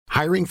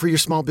Hiring for your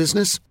small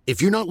business?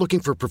 If you're not looking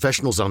for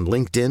professionals on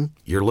LinkedIn,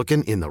 you're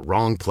looking in the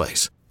wrong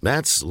place.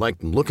 That's like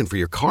looking for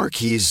your car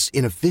keys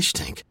in a fish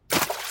tank.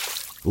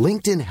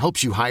 LinkedIn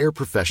helps you hire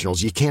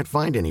professionals you can't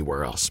find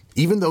anywhere else,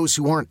 even those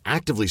who aren't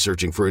actively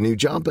searching for a new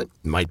job but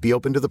might be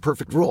open to the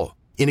perfect role.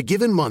 In a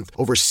given month,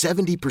 over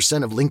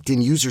 70% of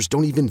LinkedIn users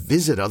don't even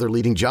visit other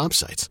leading job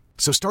sites.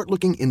 So start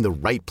looking in the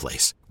right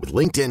place. With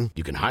LinkedIn,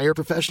 you can hire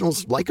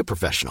professionals like a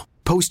professional.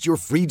 Post your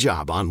free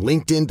job on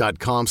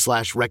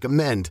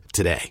linkedin.com/recommend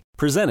today.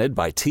 Presented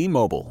by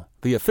T-Mobile,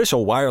 the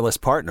official wireless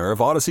partner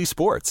of Odyssey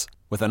Sports.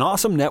 With an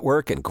awesome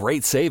network and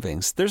great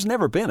savings, there's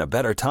never been a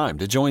better time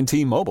to join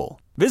T-Mobile.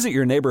 Visit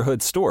your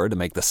neighborhood store to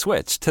make the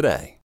switch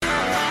today.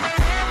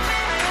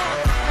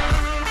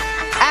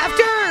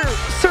 After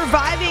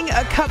surviving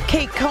a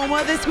cupcake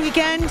coma this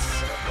weekend,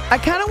 I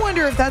kind of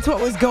wonder if that's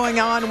what was going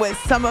on with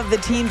some of the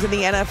teams in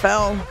the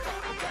NFL.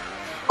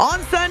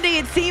 On Sunday,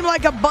 it seemed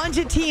like a bunch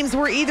of teams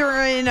were either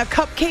in a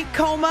cupcake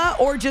coma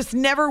or just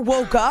never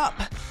woke up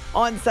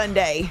on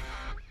Sunday.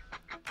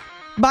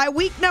 By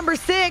week number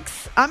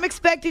 6, I'm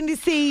expecting to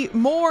see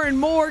more and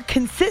more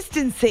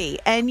consistency,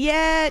 and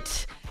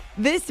yet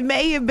this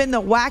may have been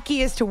the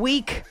wackiest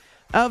week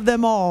of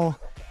them all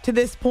to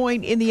this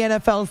point in the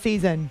NFL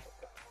season.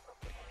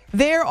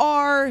 There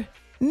are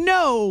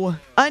no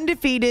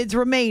undefeateds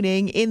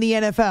remaining in the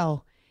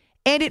NFL,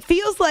 and it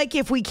feels like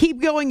if we keep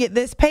going at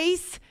this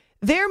pace,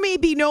 there may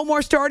be no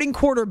more starting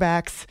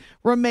quarterbacks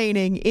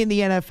remaining in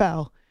the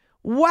NFL.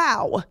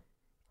 Wow.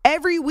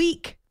 Every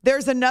week,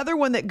 there's another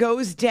one that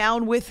goes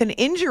down with an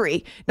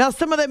injury. Now,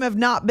 some of them have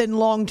not been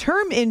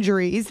long-term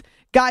injuries.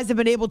 Guys have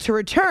been able to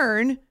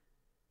return.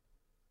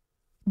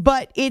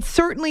 But it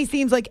certainly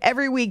seems like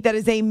every week that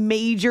is a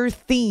major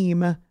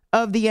theme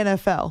of the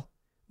NFL.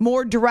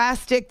 More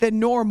drastic than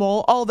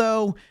normal,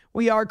 although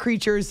we are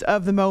creatures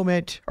of the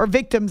moment, or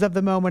victims of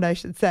the moment, I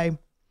should say.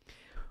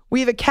 We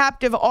have a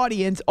captive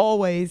audience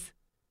always.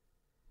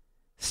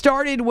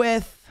 Started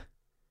with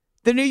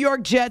the New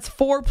York Jets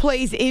 4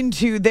 plays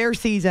into their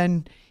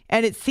season,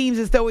 and it seems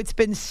as though it's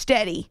been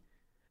steady.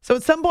 So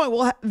at some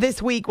point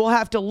this week, we'll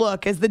have to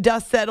look. As the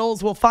dust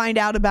settles, we'll find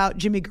out about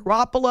Jimmy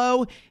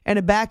Garoppolo and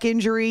a back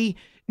injury,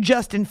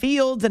 Justin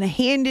Fields and a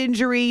hand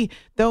injury,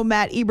 though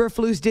Matt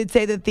Eberflus did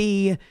say that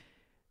the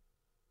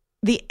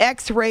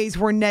X-rays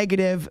were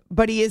negative,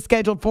 but he is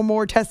scheduled for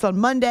more tests on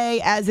Monday,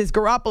 as is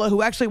Garoppolo,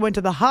 who actually went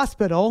to the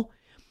hospital.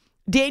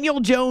 Daniel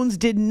Jones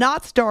did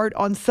not start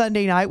on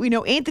Sunday night. We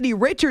know Anthony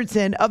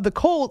Richardson of the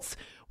Colts,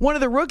 one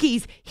of the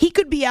rookies, he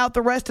could be out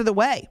the rest of the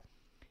way.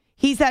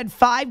 He's had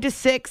 5 to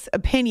 6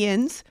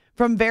 opinions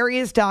from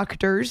various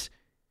doctors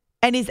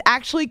and is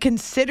actually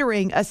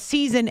considering a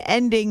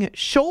season-ending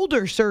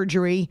shoulder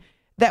surgery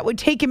that would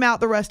take him out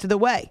the rest of the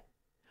way.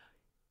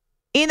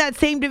 In that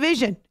same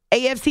division,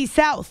 AFC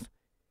South,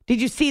 did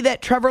you see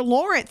that Trevor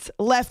Lawrence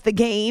left the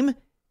game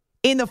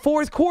in the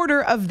fourth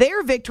quarter of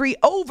their victory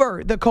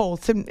over the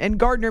Colts? And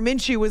Gardner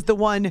Minshew was the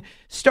one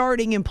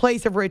starting in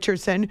place of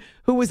Richardson,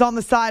 who was on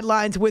the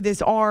sidelines with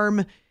his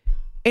arm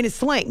in a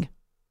sling.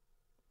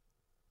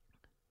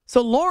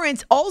 So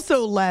Lawrence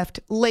also left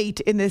late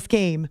in this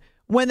game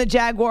when the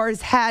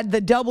Jaguars had the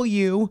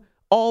W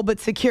all but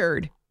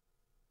secured.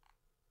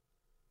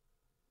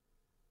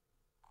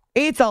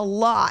 It's a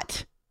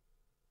lot.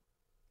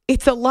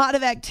 It's a lot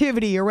of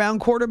activity around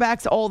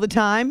quarterbacks all the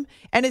time.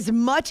 And as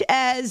much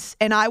as,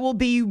 and I will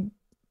be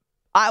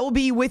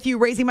with you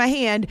raising my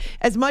hand,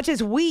 as much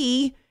as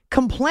we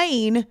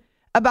complain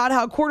about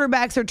how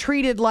quarterbacks are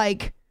treated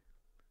like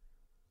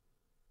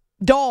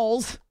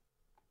dolls,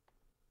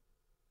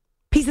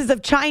 pieces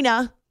of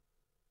china,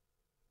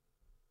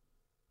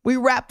 we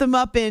wrap them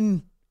up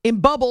in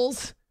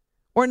bubbles.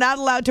 We're not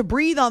allowed to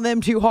breathe on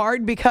them too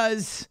hard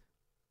because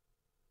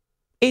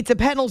it's a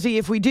penalty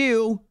if we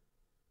do.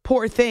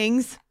 Poor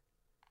things.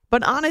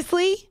 But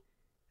honestly,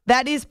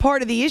 that is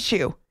part of the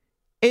issue,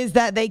 is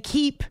that they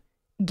keep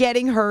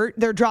getting hurt.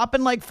 They're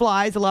dropping like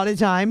flies a lot of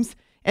times.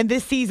 And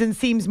this season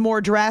seems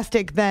more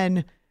drastic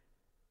than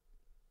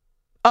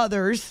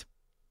others.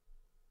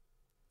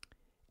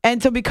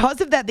 And so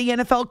because of that, the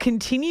NFL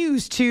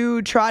continues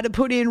to try to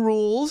put in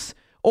rules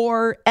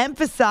or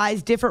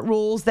emphasize different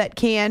rules that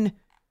can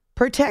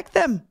protect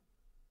them.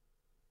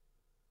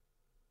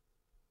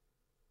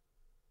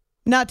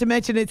 Not to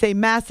mention it's a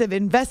massive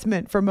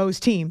investment for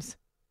most teams.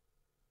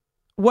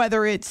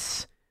 Whether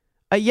it's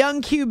a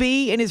young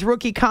QB in his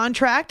rookie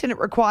contract and it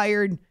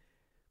required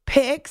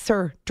picks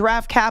or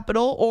draft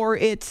capital, or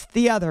it's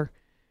the other,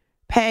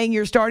 paying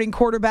your starting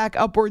quarterback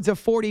upwards of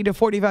 $40 to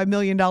 $45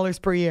 million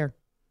per year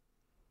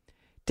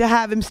to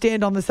have him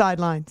stand on the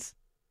sidelines.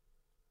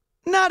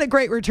 Not a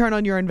great return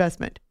on your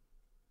investment.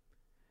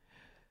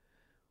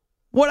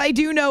 What I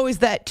do know is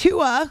that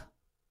Tua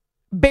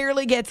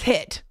barely gets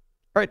hit.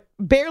 Or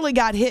barely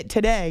got hit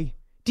today.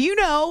 Do you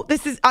know,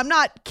 I'm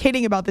not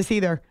kidding about this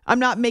either. I'm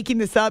not making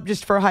this up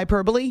just for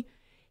hyperbole.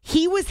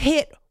 He was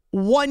hit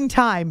one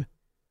time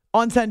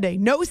on Sunday.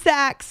 No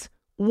sacks,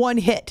 one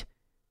hit.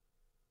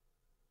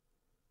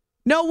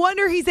 No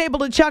wonder he's able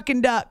to chuck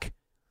and duck.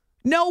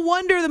 No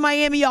wonder the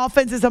Miami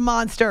offense is a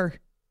monster.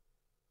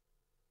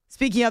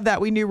 Speaking of that,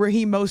 we knew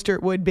Raheem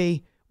Mostert would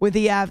be with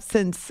the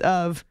absence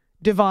of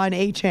Devon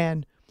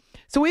Achane.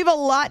 So we have a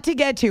lot to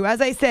get to.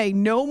 As I say,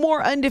 no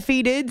more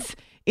undefeateds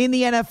in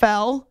the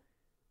NFL.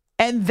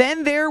 And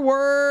then there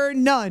were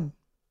none.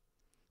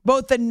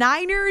 Both the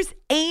Niners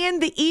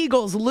and the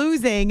Eagles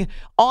losing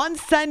on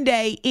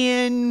Sunday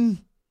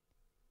in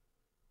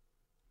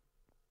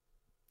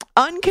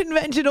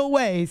unconventional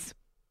ways.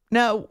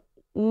 Now,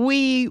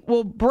 we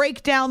will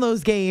break down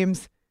those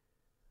games.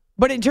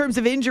 But in terms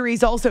of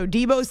injuries, also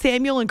Deebo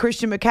Samuel and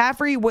Christian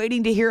McCaffrey,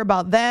 waiting to hear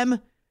about them.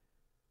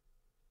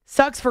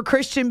 Sucks for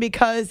Christian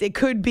because it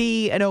could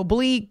be an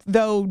oblique,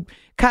 though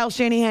Kyle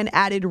Shanahan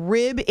added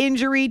rib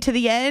injury to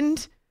the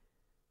end.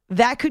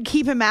 That could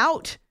keep him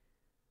out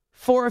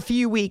for a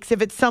few weeks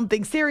if it's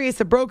something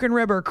serious, a broken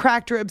rib or a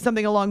cracked rib,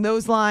 something along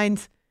those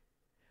lines.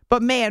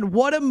 But man,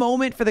 what a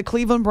moment for the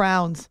Cleveland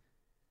Browns.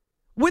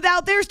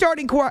 Without their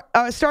starting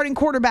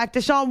quarterback,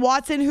 Deshaun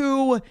Watson,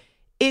 who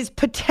is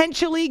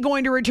potentially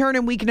going to return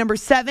in week number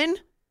 7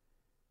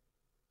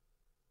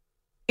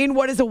 in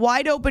what is a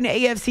wide-open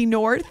AFC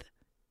North.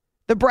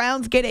 The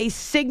Browns get a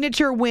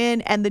signature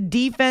win, and the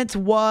defense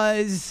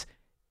was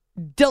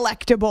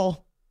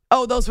delectable.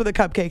 Oh, those were the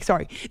cupcakes,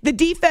 sorry. The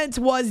defense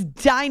was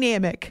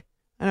dynamic.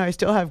 I know I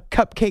still have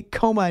cupcake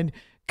coma and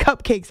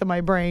cupcakes on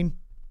my brain.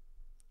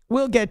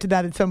 We'll get to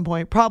that at some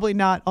point. Probably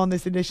not on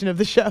this edition of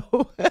the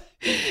show.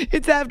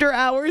 It's After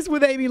Hours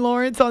with Amy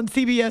Lawrence on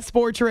CBS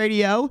Sports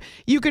Radio.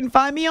 You can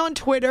find me on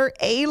Twitter,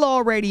 A-Law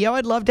Radio.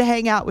 I'd love to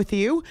hang out with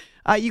you.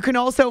 You can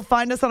also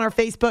find us on our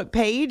Facebook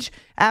page,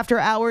 After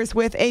Hours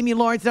with Amy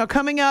Lawrence. Now,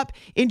 coming up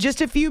in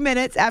just a few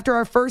minutes after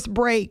our first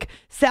break,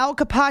 Sal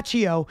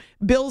Capaccio,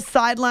 Bill's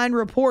sideline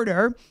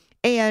reporter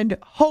and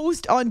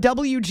host on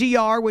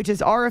WGR, which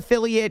is our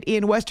affiliate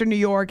in Western New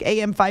York,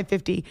 AM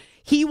 550.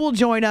 He will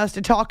join us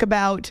to talk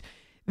about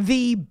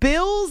the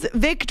Bills'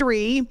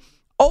 victory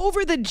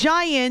over the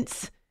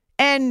Giants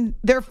and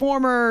their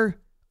former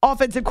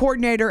offensive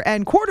coordinator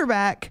and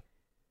quarterback.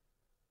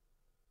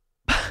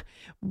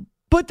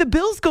 But the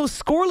Bills go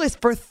scoreless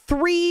for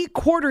 3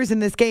 quarters in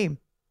this game.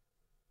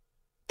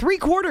 3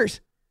 quarters.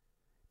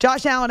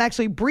 Josh Allen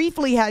actually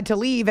briefly had to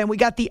leave, and we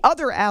got the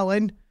other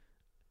Allen.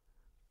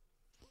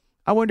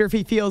 I wonder if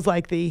he feels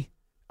like the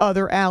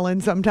other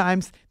Allen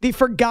sometimes. The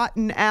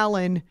forgotten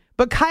Allen.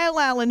 But Kyle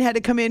Allen had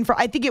to come in for,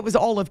 I think it was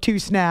all of 2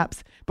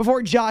 snaps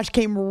before Josh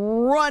came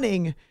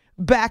running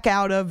back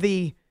out of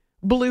the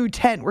blue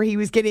tent where he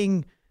was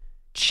getting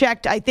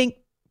checked, I think,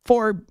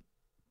 for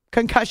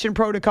concussion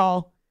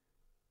protocol.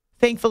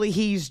 Thankfully,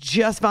 he's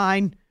just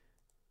fine.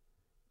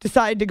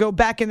 Decided to go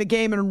back in the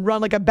game and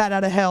run like a bat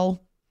out of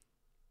hell.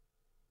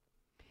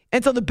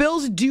 And so the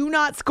Bills do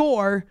not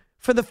score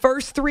for the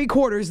first 3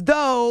 quarters,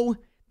 though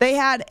they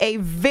had a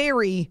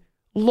very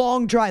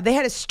long drive. They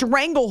had a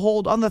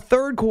stranglehold on the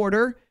 3rd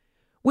quarter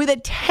with a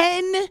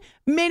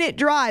 10-minute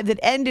drive that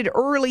ended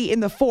early in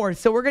the 4th.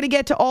 So we're going to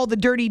get to all the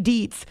dirty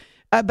deets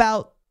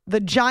about the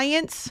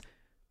Giants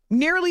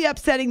nearly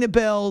upsetting the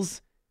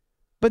Bills,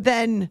 but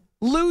then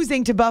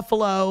losing to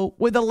Buffalo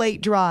with a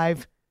late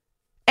drive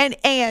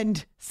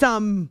and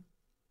some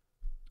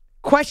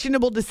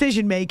questionable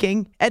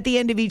decision-making at the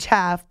end of each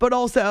half, but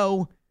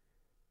also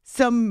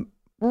some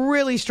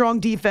really strong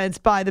defense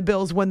by the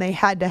Bills when they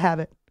had to have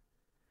it.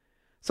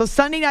 So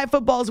Sunday Night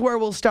Football is where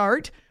we'll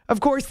start.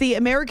 Of course, the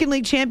American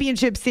League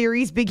Championship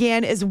Series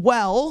began as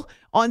well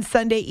on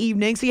Sunday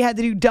evening, so you had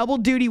to do double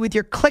duty with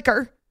your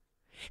clicker.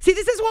 See,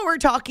 this is what we're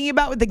talking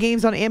about with the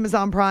games on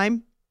Amazon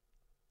Prime.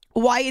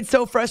 Why it's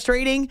so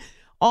frustrating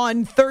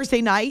on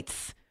Thursday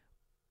nights,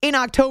 in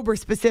October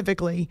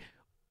specifically,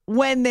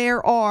 when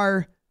there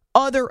are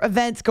other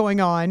events going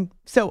on.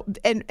 So,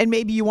 and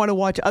maybe you want to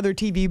watch other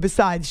TV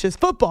besides just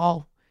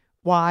football.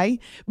 Why?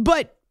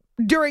 But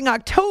during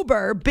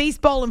October,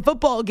 baseball and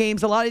football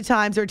games a lot of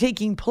times are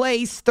taking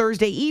place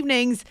Thursday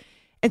evenings.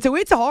 And so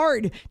it's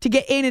hard to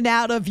get in and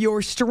out of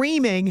your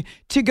streaming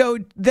to go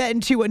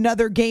then to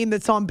another game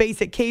that's on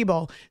basic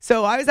cable.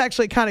 So I was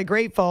actually kind of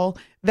grateful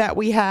that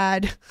we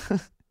had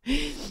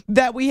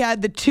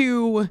the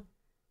 2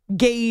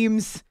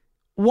 games,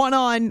 one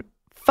on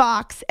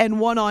Fox and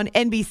one on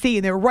NBC,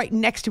 and they were right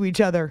next to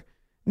each other.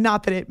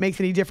 Not that it makes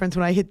any difference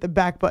when I hit the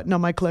back button on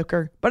my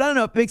clicker, but I don't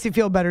know, it makes me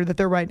feel better that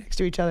they're right next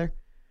to each other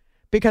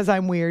because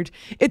I'm weird.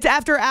 It's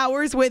After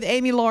Hours with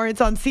Amy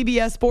Lawrence on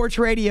CBS Sports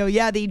Radio.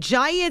 Yeah, the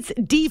Giants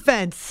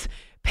defense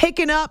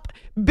picking up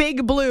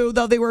Big Blue,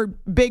 though they were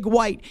Big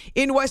White,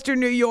 in Western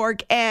New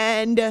York,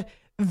 and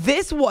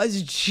this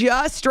was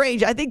just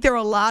strange. I think there are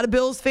a lot of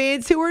Bills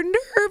fans who are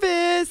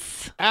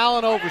nervous.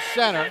 Allen over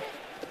center,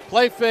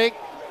 play fake,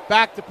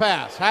 back to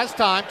pass. Has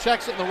time,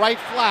 checks it in the right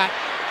flat,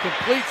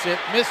 completes it,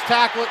 missed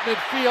tackle at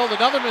midfield,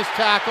 another missed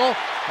tackle,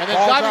 and then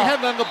diving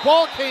headland. The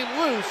ball came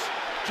loose.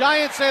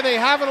 Giants say they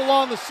have it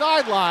along the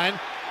sideline,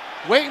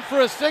 waiting for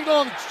a signal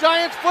on the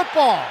Giants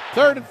football.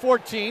 3rd and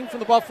 14 from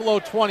the Buffalo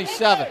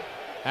 27.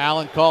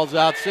 Allen calls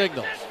out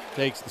signals,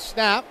 takes the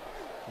snap,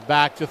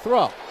 back to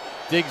throw.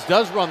 Diggs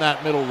does run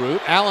that middle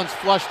route. Allen's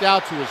flushed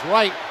out to his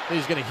right. And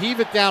he's going to heave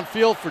it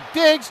downfield for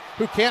Diggs,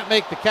 who can't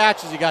make the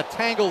catch as he got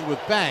tangled with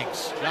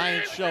Banks.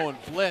 Giants showing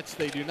blitz.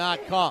 They do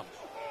not come.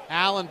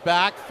 Allen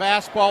back.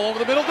 Fastball over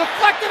the middle.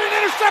 Deflected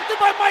and intercepted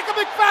by Micah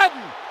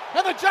McFadden.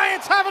 And the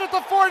Giants have it at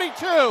the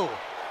 42.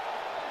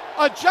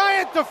 A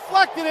Giant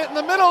deflected it in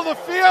the middle of the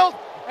field.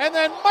 And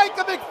then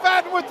Micah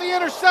McFadden with the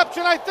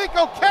interception. I think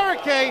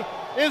Okereke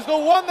is the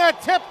one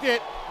that tipped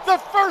it. The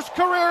first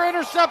career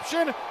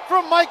interception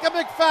from Micah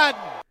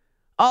McFadden.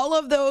 All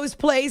of those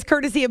plays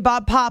courtesy of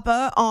Bob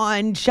Papa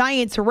on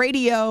Giants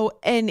radio.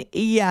 And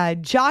yeah,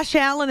 Josh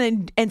Allen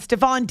and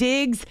Stephon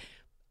Diggs,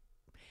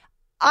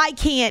 I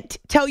can't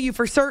tell you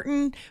for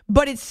certain,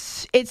 but it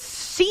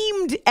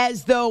seemed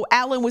as though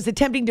Allen was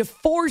attempting to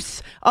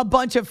force a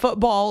bunch of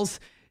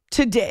footballs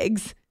to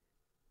Diggs.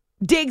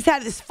 Diggs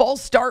had this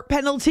false start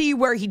penalty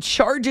where he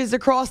charges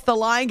across the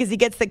line because he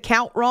gets the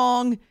count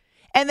wrong.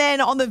 And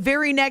then on the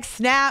very next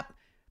snap,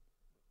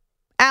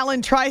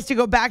 Allen tries to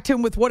go back to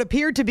him with what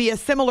appeared to be a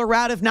similar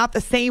route, if not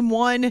the same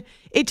one.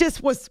 It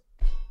just was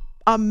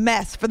a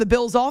mess for the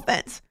Bills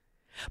offense.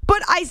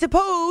 But I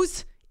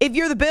suppose if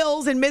you're the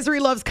Bills and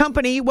misery loves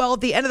company, well, at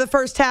the end of the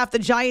first half, the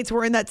Giants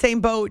were in that same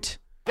boat.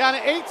 Down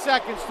to 8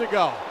 seconds to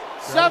go.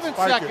 7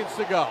 seconds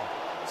to go.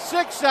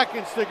 6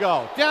 seconds to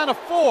go. Down to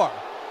 4.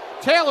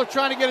 Taylor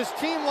trying to get his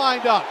team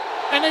lined up.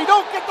 And they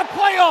don't get the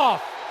playoff.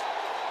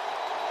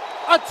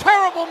 A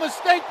terrible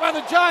mistake by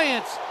the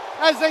Giants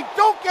as they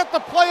don't get the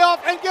playoff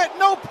and get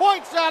no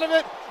points out of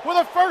it with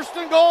a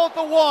 1st and goal at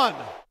the 1.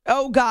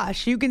 Oh,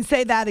 gosh, you can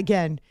say that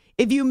again.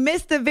 If you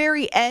missed the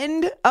very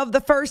end of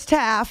the first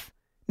half,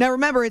 now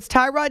remember, it's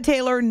Tyrod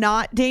Taylor,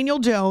 not Daniel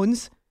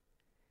Jones,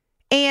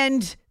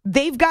 and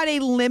they've got a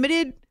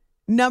limited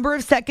number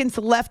of seconds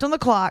left on the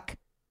clock.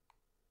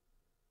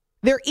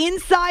 They're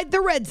inside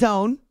the red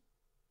zone.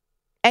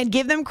 And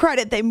give them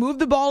credit. They moved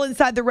the ball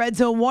inside the red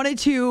zone, wanted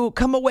to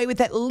come away with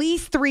at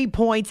least 3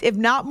 points, if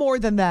not more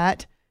than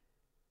that.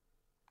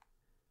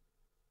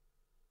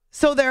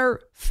 So they're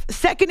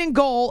 2nd and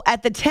goal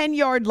at the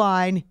 10-yard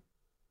line,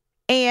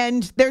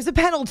 and there's a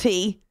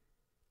penalty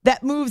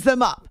that moves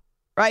them up,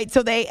 right?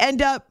 So they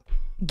end up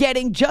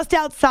getting just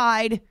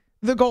outside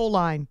the goal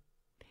line.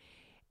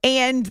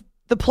 And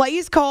the play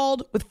is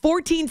called with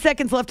 14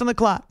 seconds left on the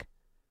clock.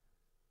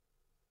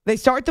 They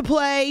start the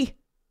play.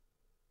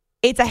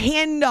 It's a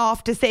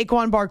handoff to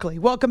Saquon Barkley.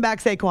 Welcome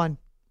back, Saquon.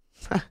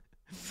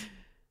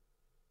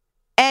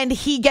 And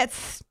he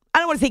gets, I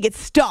don't want to say gets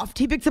stuffed.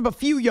 He picks up a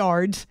few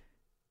yards.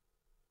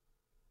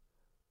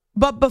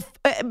 But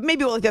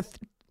maybe we'll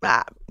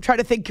try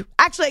to think.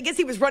 Actually, I guess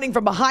he was running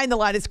from behind the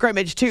line of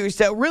scrimmage, too.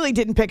 So really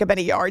didn't pick up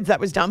any yards. That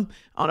was dumb.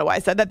 I don't know why I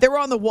said that. They were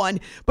on the 1.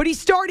 But he's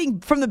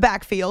starting from the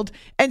backfield.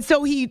 And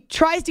so he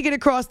tries to get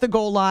across the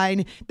goal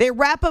line. They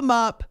wrap him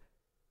up.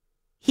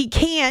 He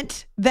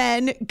can't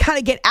then kind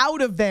of get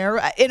out of there.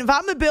 And if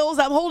I'm the Bills,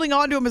 I'm holding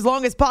on to him as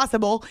long as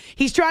possible.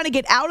 He's trying to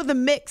get out of the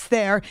mix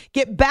there,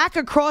 get back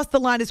across the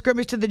line of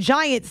scrimmage to the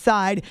Giants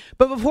side.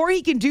 But before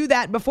he can do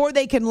that, before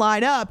they can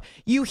line up,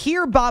 you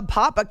hear Bob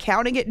Papa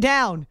counting it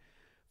down.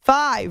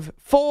 5,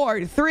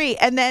 4, 3,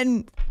 and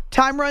then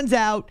time runs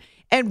out,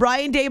 and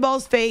Brian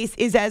Daboll's face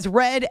is as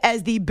red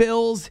as the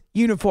Bills'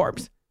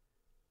 uniforms.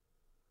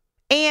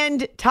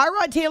 And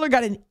Tyrod Taylor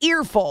got an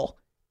earful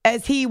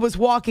as he was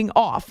walking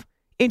off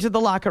into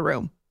the locker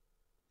room.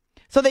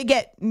 So they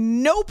get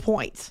no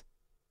points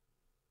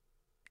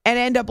and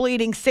end up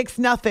leading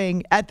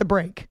 6-0 at the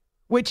break,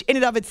 which in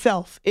and of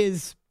itself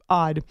is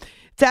odd.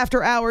 It's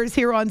After Hours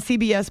here on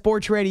CBS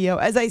Sports Radio.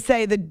 As I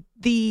say,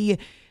 the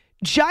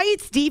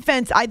Giants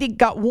defense, I think,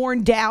 got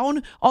worn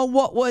down on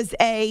what was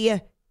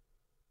a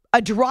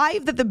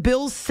drive that the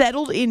Bills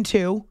settled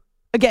into.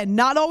 Again,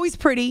 not always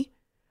pretty,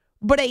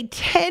 but a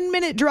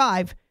 10-minute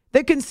drive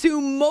that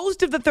consumed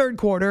most of the third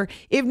quarter,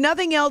 if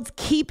nothing else,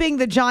 keeping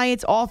the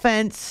Giants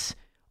offense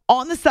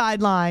on the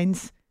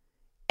sidelines,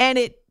 and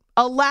it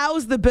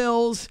allows the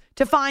Bills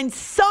to find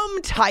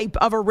some type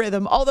of a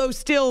rhythm, although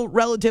still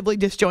relatively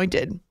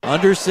disjointed.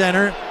 Under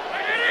center,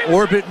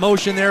 orbit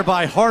motion there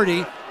by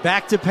Hardy,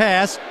 back to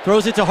pass,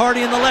 throws it to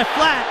Hardy in the left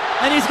flat,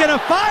 and he's going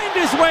to find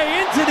his way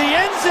into the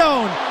end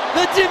zone.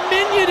 The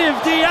diminutive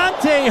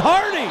Deontay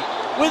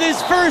Hardy with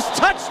his first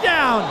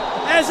touchdown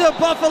as a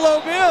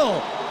Buffalo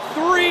Bill.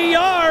 3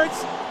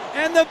 yards,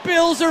 and the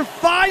Bills are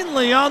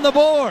finally on the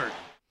board.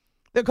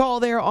 The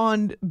call there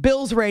on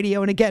Bills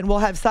radio, and again, we'll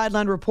have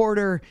sideline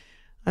reporter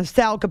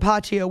Sal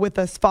Capaccio with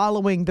us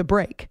following the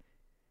break.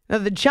 Now,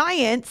 the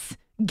Giants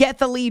get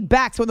the lead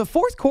back. So in the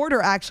fourth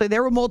quarter, actually,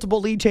 there were multiple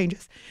lead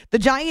changes. The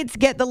Giants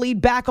get the lead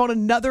back on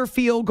another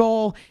field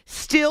goal,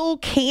 still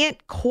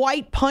can't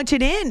quite punch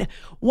it in.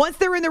 Once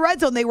they're in the red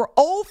zone, they were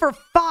 0 for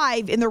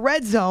 5 in the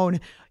red zone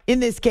in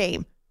this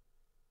game.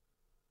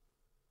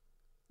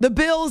 The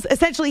Bills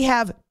essentially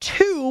have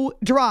 2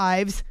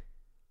 drives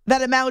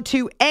that amount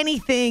to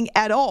anything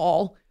at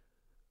all.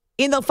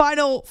 In the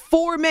final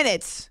 4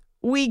 minutes,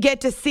 we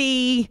get to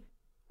see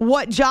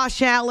what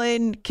Josh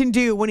Allen can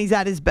do when he's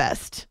at his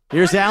best.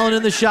 Here's Allen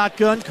in the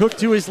shotgun, Cook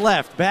to his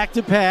left, back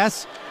to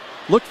pass.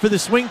 looked for the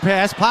swing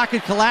pass,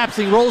 pocket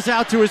collapsing, rolls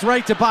out to his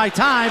right to buy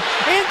time,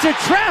 into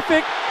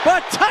traffic,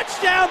 but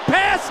touchdown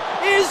pass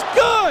is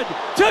good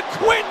to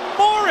Quentin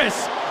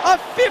Morris, a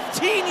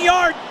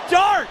 15-yard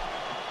dart.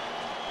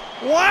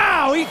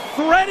 Wow, he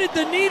threaded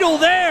the needle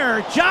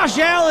there. Josh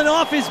Allen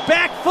off his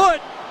back foot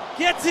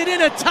gets it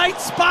in a tight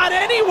spot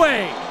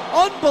anyway.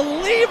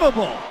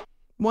 Unbelievable.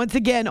 Once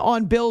again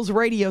on Bills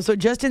radio. So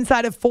just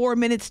inside of 4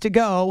 minutes to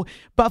go,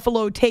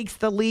 Buffalo takes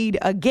the lead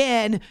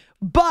again,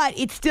 but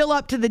it's still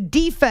up to the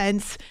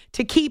defense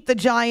to keep the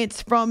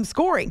Giants from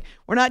scoring.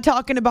 We're not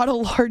talking about a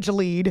large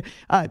lead.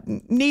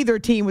 Neither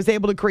team was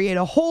able to create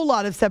a whole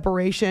lot of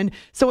separation.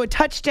 So a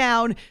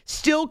touchdown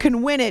still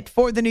can win it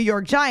for the New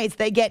York Giants.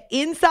 They get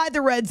inside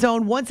the red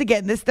zone. Once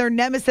again, this is their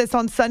nemesis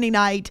on Sunday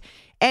night,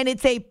 and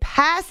it's a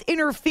pass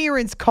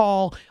interference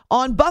call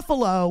on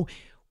Buffalo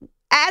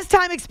as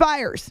time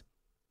expires.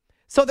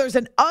 So there's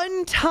an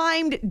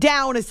untimed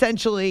down,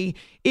 essentially.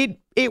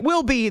 It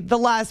will be the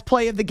last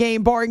play of the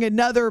game, barring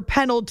another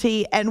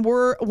penalty. And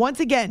we're,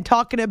 once again,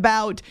 talking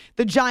about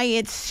the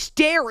Giants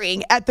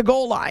staring at the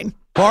goal line.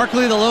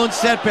 Barkley, the lone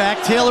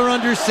setback. Taylor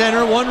under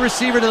center. One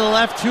receiver to the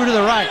left, two to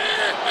the right.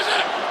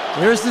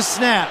 There's the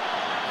snap.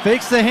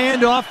 Fakes the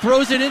handoff,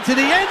 throws it into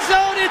the end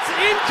zone. It's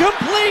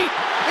incomplete.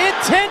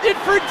 Intended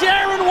for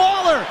Darren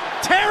Waller.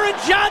 Taron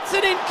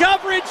Johnson in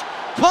coverage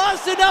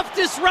caused enough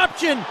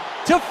disruption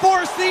to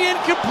force the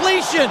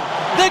incompletion.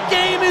 The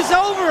game is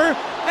over,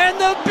 and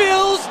the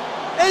Bills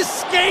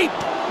escape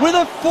with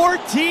a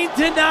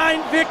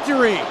 14-9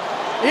 victory.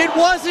 It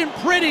wasn't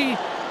pretty,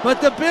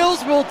 but the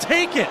Bills will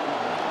take it.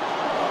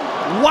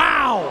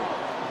 Wow.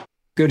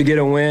 Good to get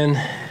a win.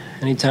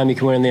 Anytime you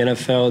can win in the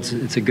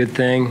NFL, it's a good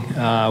thing.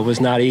 It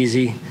was not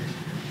easy.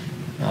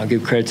 I'll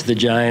give credit to the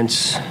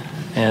Giants,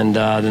 and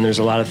then there's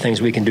a lot of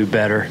things we can do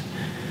better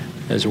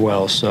as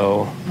well.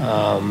 So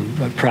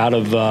proud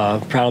of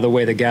the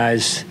way the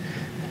guys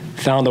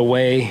found a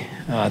way.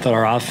 I thought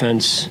our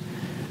offense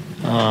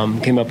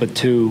came up with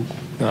two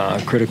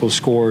critical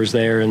scores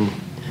there in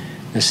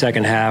the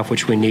second half,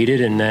 which we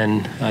needed, and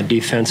then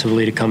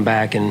defensively to come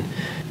back and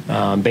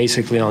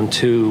basically on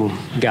two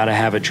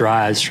got-to-have-it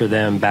drives for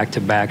them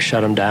back-to-back,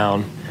 shut them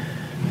down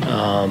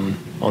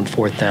on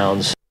fourth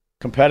downs.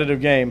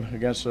 Competitive game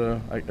against, a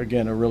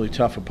really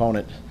tough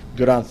opponent.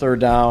 Good on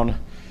third down.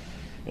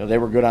 They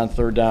were good on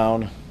third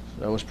down.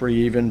 That was pretty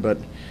even, but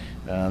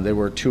they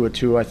were 2 of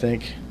 2, I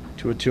think,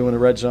 2 of 2 in the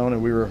red zone,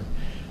 and we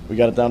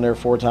got it down there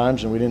 4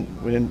 times, and we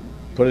didn't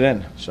put it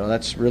in. So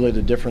that's really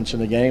the difference in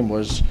the game,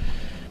 was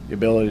the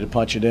ability to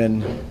punch it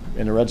in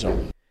the red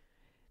zone.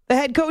 The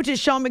head coach is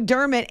Sean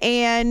McDermott,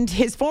 and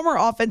his former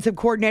offensive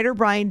coordinator,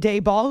 Brian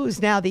Daboll,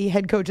 who's now the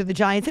head coach of the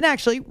Giants and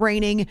actually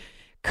reigning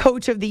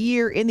coach of the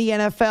year in the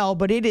NFL.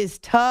 But it is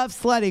tough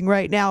sledding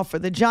right now for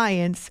the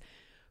Giants.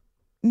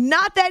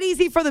 Not that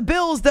easy for the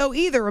Bills, though,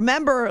 either.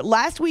 Remember,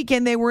 last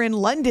weekend they were in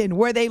London,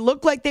 where they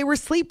looked like they were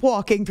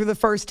sleepwalking through the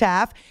first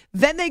half.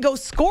 Then they go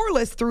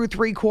scoreless through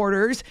 3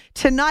 quarters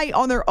tonight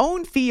on their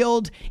own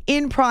field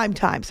in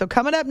primetime. So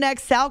coming up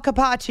next, Sal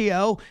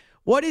Capaccio.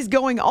 What is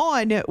going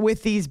on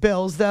with these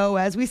Bills, though?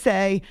 As we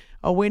say,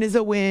 a win is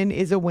a win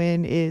is a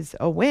win is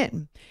a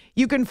win.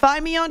 You can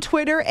find me on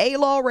Twitter,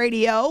 A-Law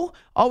Radio.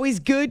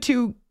 Always good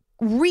to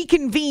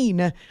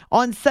reconvene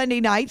on Sunday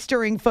nights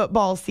during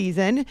football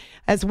season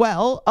as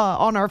well,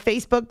 on our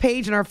Facebook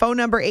page, and our phone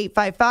number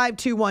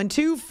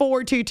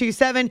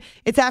 855-212-4227.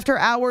 It's After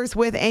Hours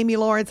with Amy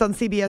Lawrence on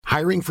CBS.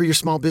 Hiring for your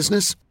small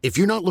business? If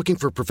you're not looking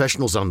for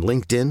professionals on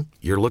LinkedIn,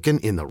 you're looking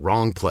in the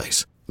wrong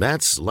place.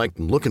 That's like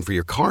looking for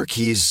your car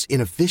keys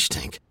in a fish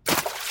tank.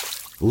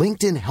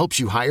 LinkedIn helps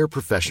you hire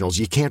professionals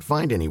you can't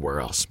find anywhere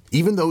else,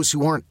 even those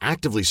who aren't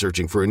actively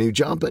searching for a new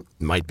job but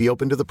might be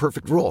open to the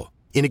perfect role.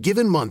 In a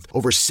given month,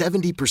 over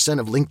 70%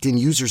 of LinkedIn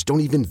users don't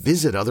even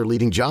visit other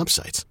leading job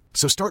sites.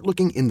 So start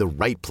looking in the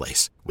right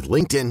place. With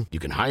LinkedIn, you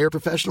can hire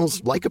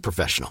professionals like a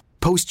professional.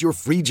 Post your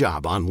free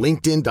job on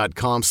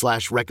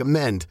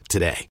linkedin.com/recommend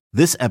today.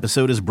 This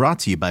episode is brought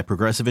to you by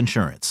Progressive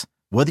Insurance.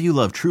 Whether you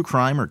love true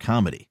crime or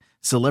comedy,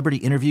 celebrity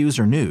interviews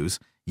or news,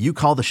 you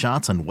call the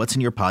shots on what's in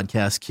your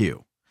podcast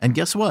queue. And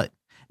guess what?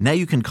 Now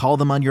you can call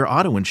them on your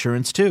auto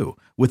insurance too,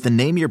 with the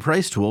Name Your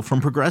Price tool from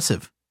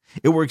Progressive.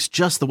 It works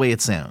just the way it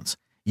sounds.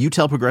 You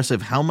tell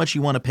Progressive how much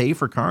you want to pay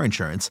for car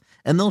insurance,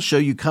 and they'll show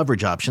you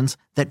coverage options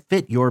that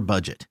fit your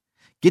budget.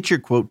 Get your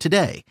quote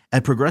today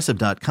at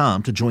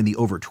Progressive.com to join the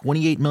over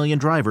 28 million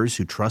drivers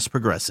who trust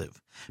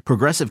Progressive.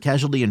 Progressive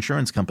Casualty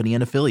Insurance Company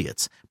and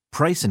Affiliates.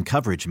 Price and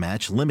coverage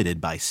match limited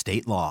by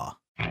state law.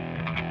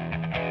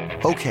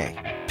 Okay,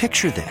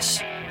 picture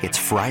this. It's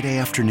Friday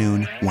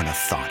afternoon when a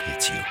thought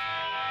hits you.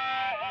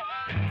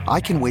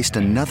 I can waste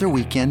another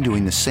weekend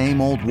doing the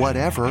same old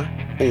whatever,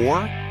 or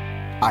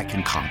I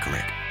can conquer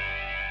it.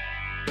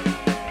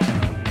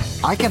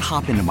 I can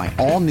hop into my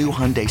all-new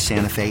Hyundai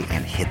Santa Fe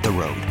and hit the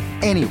road.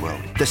 Any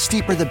road. The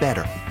steeper, the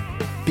better.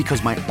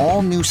 Because my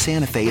all-new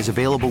Santa Fe is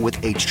available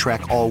with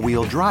H-Track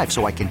all-wheel drive,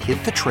 so I can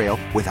hit the trail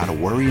without a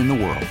worry in the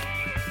world.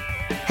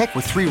 Heck,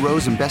 with 3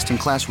 rows and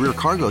best-in-class rear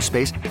cargo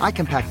space, I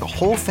can pack the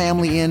whole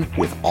family in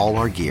with all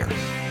our gear.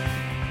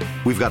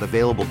 We've got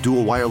available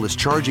dual wireless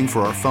charging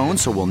for our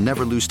phones, so we'll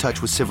never lose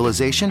touch with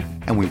civilization,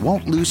 and we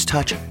won't lose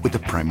touch with the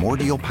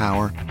primordial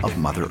power of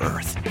Mother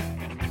Earth.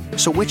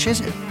 So which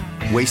is it?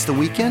 Waste the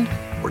weekend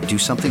or do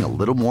something a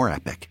little more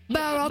epic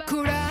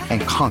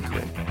and conquer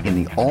it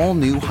in the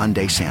all-new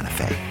Hyundai Santa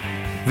Fe?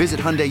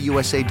 Visit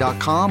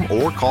HyundaiUSA.com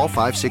or call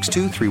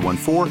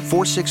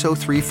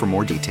 562-314-4603 for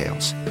more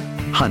details.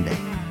 Hyundai,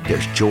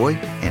 there's joy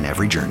in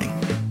every journey.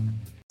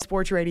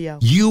 Sports Radio.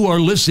 You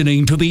are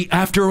listening to the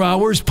After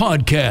Hours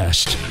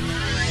Podcast.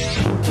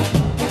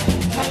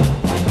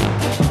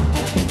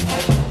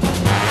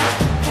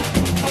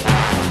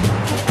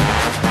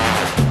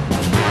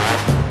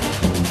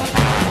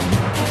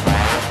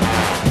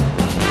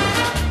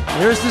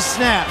 Here's the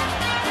snap.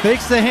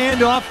 Fakes the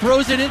handoff,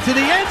 throws it into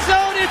the end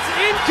zone. It's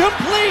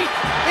incomplete.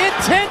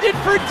 Intended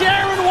for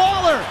Darren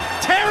Waller.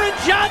 Taron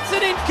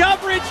Johnson in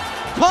coverage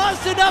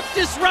caused enough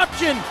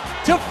disruption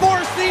to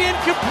force the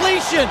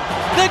incompletion.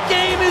 The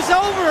game is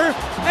over,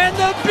 and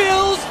the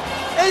Bills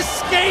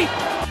escape.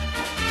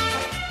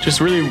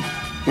 Just really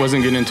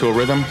wasn't getting into a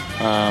rhythm.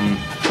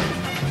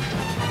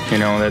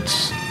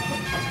 That's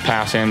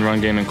pass and run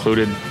game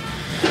included.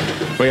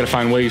 We got to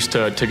find ways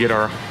to get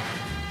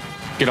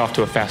off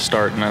to a fast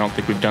start, and I don't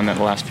think we've done that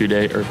the last few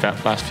days or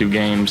last few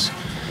games.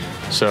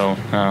 So,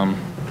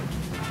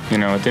 at the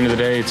end of the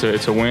day,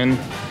 it's a win.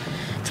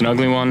 It's an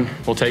ugly one.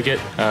 We'll take it.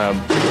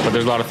 But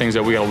there's a lot of things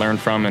that we got to learn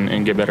from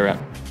and get better at.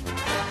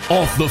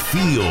 Off the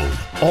field,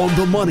 on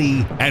the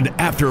money, and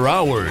after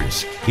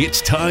hours,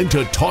 it's time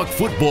to talk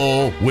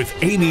football with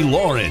Amy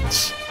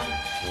Lawrence.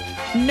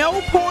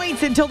 No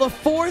points until the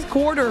fourth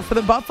quarter for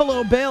the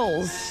Buffalo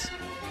Bills.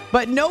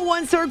 But no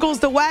one circles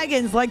the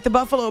wagons like the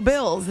Buffalo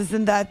Bills.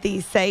 Isn't that the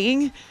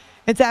saying?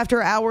 It's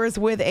After Hours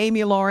with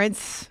Amy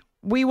Lawrence.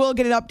 We will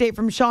get an update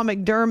from Sean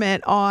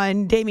McDermott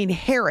on Damien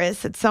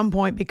Harris at some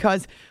point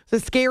because it's a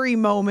scary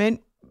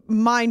moment,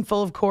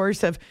 mindful, of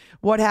course, of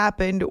what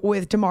happened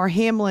with Damar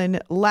Hamlin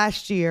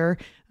last year.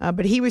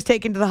 But he was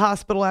taken to the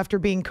hospital after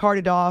being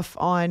carted off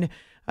on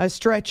a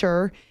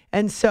stretcher.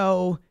 And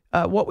so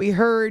what we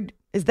heard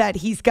is that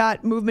he's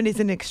got movement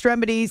in his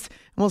extremities,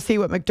 and we'll see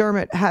what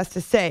McDermott has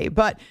to say.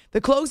 But the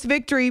close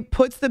victory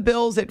puts the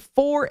Bills at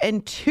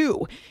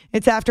 4-2.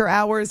 It's After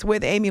Hours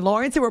with Amy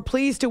Lawrence, and we're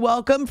pleased to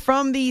welcome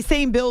from the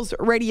same Bills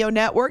radio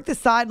network, the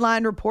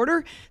sideline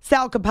reporter,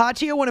 Sal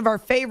Capaccio, one of our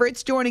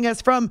favorites, joining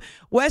us from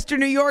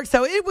Western New York.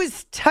 So it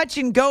was touch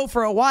and go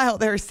for a while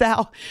there,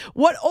 Sal.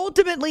 What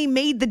ultimately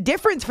made the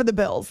difference for the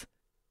Bills?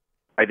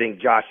 I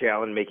think Josh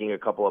Allen making a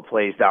couple of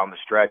plays down the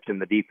stretch and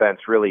the defense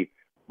really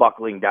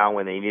buckling down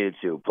when they needed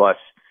to. Plus,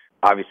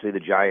 obviously,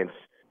 the Giants,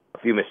 a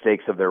few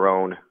mistakes of their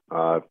own,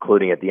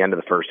 including at the end of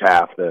the first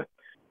half,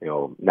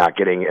 not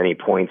getting any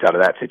points out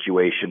of that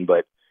situation.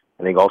 But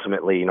I think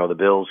ultimately, the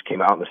Bills came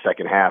out in the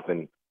second half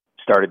and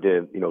started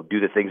to, do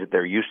the things that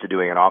they're used to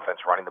doing on offense,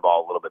 running the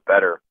ball a little bit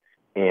better.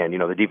 And,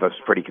 the defense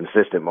was pretty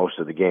consistent most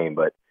of the game.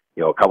 But,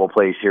 a couple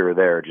plays here or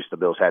there, just the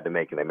Bills had to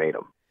make, and they made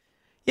them.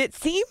 It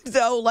seemed,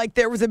 though, like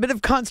there was a bit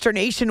of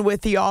consternation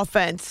with the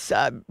offense.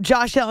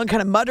 Josh Allen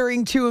kind of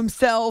muttering to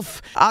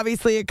himself.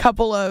 Obviously, a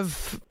couple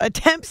of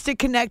attempts to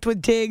connect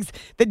with Diggs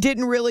that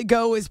didn't really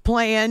go as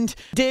planned.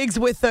 Diggs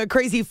with a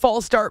crazy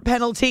false start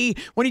penalty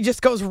when he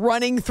just goes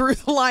running through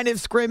the line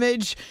of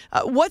scrimmage.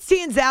 What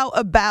stands out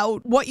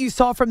about what you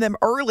saw from them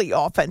early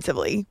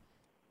offensively?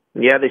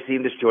 Yeah, they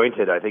seemed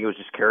disjointed. I think it was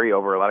just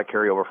carryover, a lot of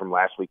carryover from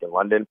last week in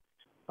London.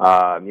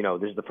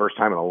 This is the first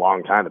time in a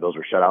long time the Bills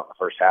were shut out in the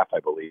first half, I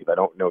believe. I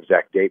don't know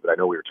exact date, but I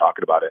know we were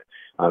talking about it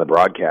on the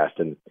broadcast.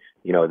 And,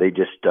 they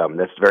just,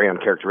 that's very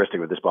uncharacteristic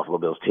with this Buffalo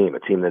Bills team, a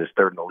team that is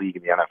third in the league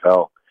in the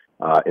NFL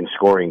in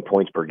scoring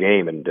points per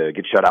game, and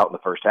get shut out in the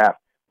first half.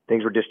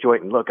 Things were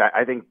disjointed. And look,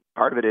 I think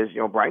part of it is,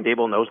 Brian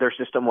Daboll knows their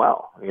system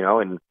well,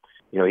 and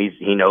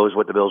he knows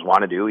what the Bills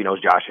want to do. He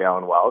knows Josh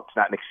Allen well. It's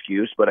not an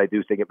excuse, but I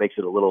do think it makes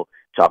it a little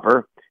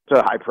tougher. It's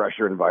a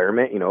high-pressure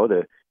environment.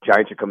 The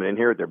Giants are coming in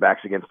here with their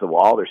backs against the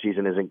wall. Their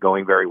season isn't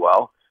going very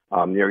well.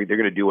 They're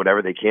going to do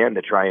whatever they can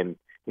to try and,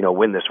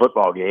 win this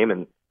football game.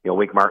 And,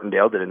 Wink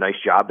Martindale did a nice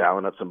job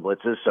dialing up some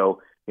blitzes.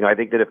 So, I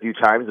think that a few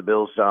times the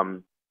Bills,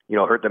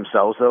 hurt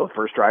themselves, though.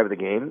 First drive of the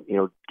game,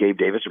 Gabe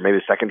Davis, or maybe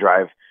the second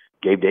drive,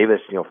 Gabe Davis,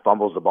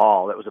 fumbles the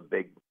ball. That was a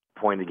big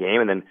point of the game.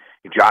 And then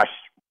if Josh,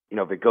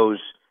 if it goes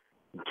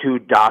to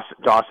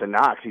Dawson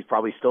Knox, he's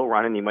probably still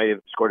running. He might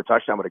have scored a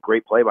touchdown, but a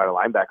great play by the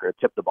linebacker to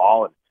tip the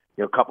ball. And,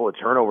 a couple of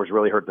turnovers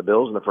really hurt the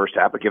Bills in the first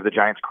half, but give the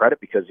Giants credit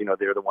because,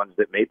 they're the ones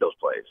that made those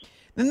plays.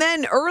 And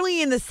then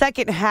early in the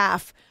second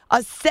half, a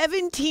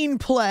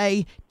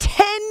 17-play,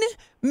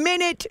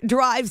 10-minute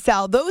drive,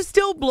 Sal. Those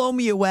still blow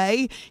me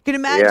away. You can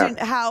imagine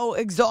how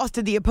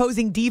exhausted the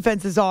opposing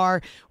defenses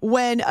are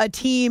when a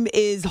team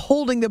is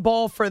holding the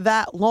ball for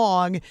that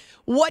long.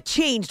 What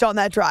changed on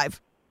that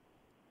drive?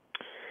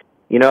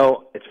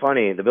 It's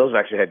funny. The Bills have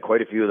actually had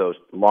quite a few of those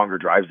longer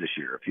drives this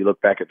year. If you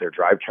look back at their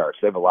drive charts,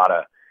 they have a lot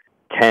of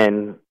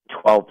 10,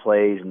 12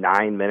 plays,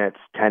 9 minutes,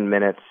 10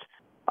 minutes.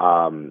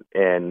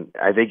 And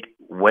I think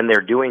when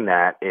they're doing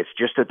that, it's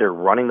just that they're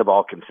running the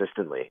ball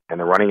consistently, and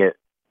they're running it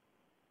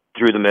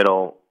through the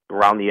middle,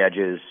 around the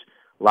edges,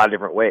 a lot of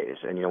different ways.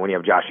 And, when you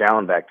have Josh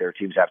Allen back there,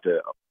 teams have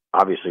to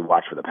obviously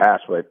watch for the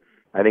pass, but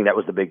I think that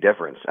was the big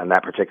difference on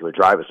that particular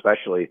drive,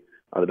 especially.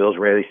 The Bills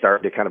really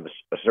started to kind of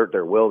assert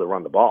their will to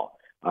run the ball.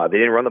 They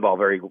didn't run the ball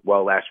very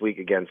well last week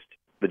against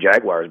the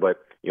Jaguars, but,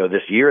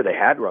 this year they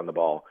had run the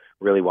ball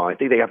really well. I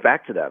think they got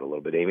back to that a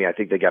little bit, Amy. I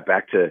think they got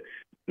back to,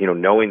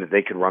 knowing that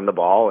they could run the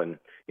ball, and,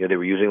 they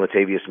were using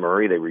Latavius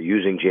Murray. They were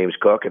using James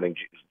Cook. I think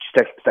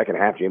second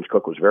half, James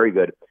Cook was very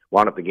good.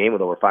 Wound up the game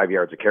with over 5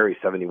 yards of carry,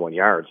 71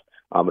 yards.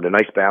 But a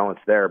nice balance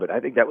there. But I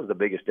think that was the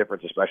biggest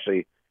difference,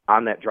 especially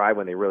on that drive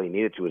when they really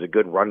needed to, was a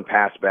good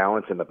run-pass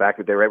balance, and the fact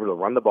that they were able to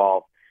run the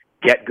ball,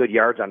 get good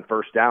yards on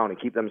first down,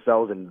 and keep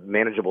themselves in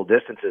manageable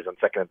distances on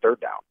second and third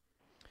down.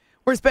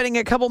 We're spending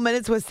a couple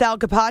minutes with Sal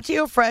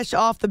Capaccio, fresh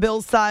off the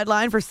Bills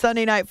sideline for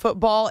Sunday Night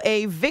Football.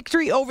 A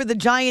victory over the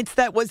Giants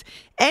that was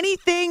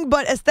anything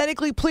but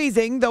aesthetically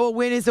pleasing, though a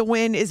win is a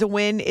win is a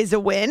win is a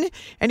win.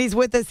 And he's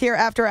with us here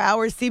after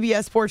hours,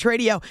 CBS Sports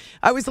Radio.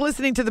 I was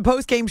listening to the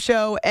postgame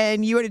show,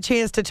 and you had a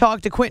chance to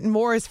talk to Quentin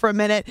Morris for a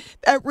minute.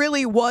 That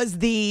really was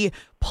the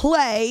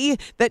play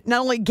that not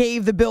only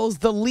gave the Bills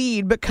the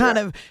lead, but kind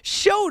of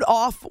showed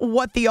off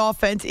what the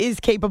offense is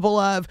capable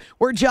of,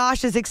 where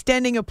Josh is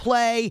extending a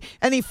play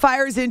and he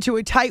fires into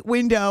a tight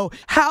window.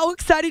 How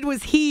excited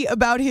was he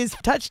about his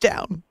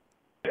touchdown?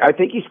 I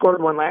think he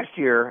scored one last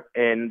year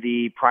in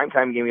the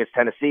primetime game against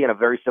Tennessee in a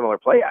very similar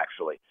play,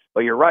 actually.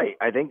 But you're right.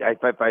 I think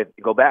if I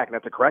go back,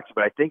 not to correct you,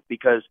 but I think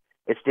because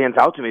it stands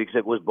out to me because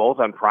it was both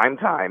on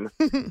primetime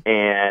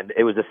and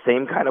it was the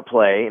same kind of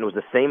play and it was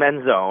the same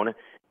end zone.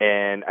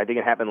 And I think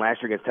it happened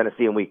last year against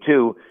Tennessee in week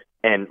 2.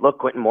 And look,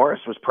 Quentin Morris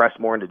was pressed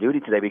more into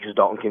duty today because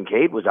Dalton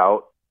Kincaid was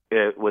out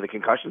with a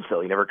concussion still.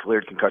 He never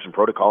cleared concussion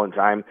protocol in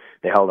time.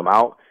 They held him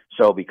out.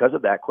 So because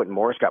of that, Quentin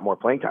Morris got more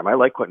playing time. I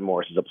like Quentin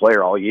Morris as a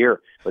player all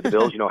year. But the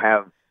Bills,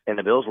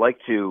 the Bills like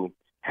to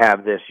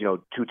have this, 2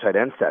 tight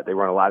end set. They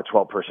run a lot of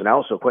 12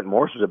 personnel. So Quentin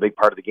Morris was a big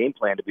part of the game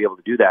plan to be able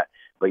to do that.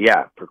 But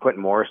yeah, for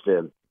Quentin Morris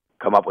to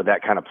come up with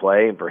that kind of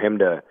play and for him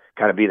to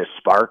kind of be the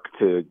spark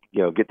to,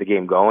 get the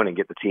game going and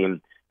get the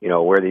team,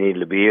 where they needed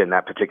to be in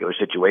that particular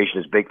situation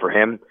is big for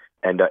him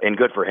and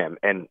good for him.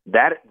 And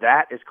that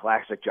is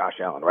classic Josh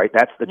Allen, right?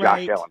 That's the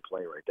Josh Allen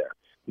play right there.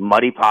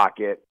 Muddy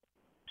pocket,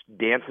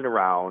 dancing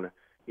around,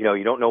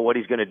 you don't know what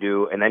he's going to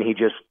do, and then he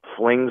just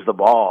flings the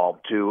ball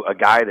to a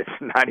guy that's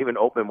not even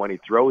open when he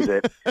throws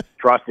it,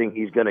 trusting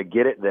he's going to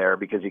get it there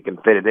because he can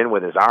fit it in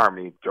with his arm.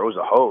 He throws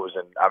a hose,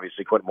 and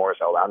obviously Quentin Morris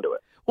held on to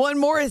it. Well, and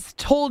Morris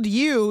told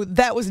you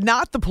that was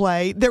not the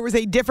play. There was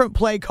a different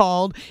play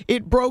called.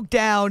 It broke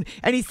down,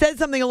 and he said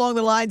something along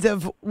the lines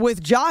of,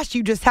 with Josh,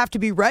 you just have to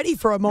be ready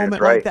for a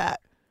moment like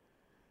that.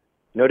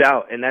 No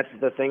doubt, and that's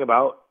the thing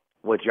about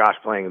with Josh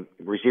playing.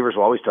 Receivers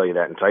will always tell you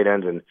that, and tight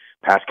ends and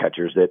pass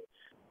catchers, that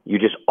you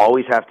just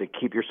always have to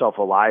keep yourself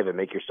alive and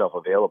make yourself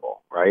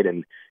available, right?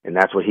 And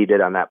that's what he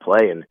did on that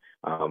play,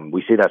 and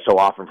we see that so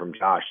often from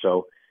Josh.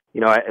 So,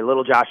 a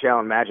little Josh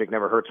Allen magic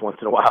never hurts once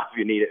in a while if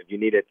you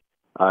need it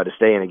to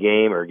stay in a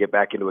game or get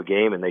back into a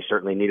game, and they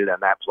certainly needed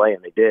on that play,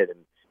 and they did.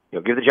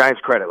 And give the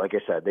Giants credit. Like I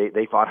said,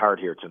 they fought hard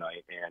here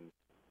tonight, and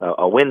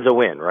a win's a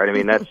win, right? I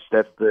mean, that's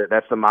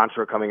the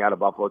mantra coming out of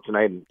Buffalo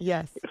tonight. And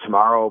yes.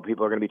 Tomorrow,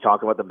 people are going to be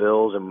talking about the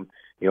Bills and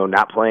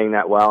not playing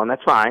that well, and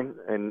that's fine.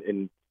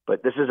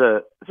 But this is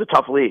it's a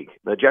tough league.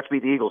 The Jets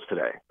beat the Eagles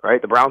today,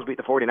 right? The Browns beat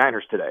the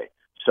 49ers today.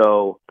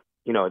 So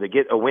to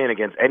get a win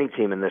against any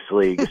team in this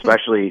league,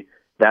 especially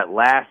that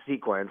last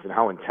sequence and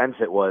how intense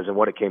it was and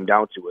what it came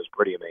down to was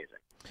pretty amazing.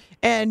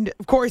 And,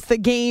 of course, the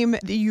game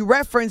that you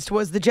referenced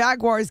was the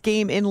Jaguars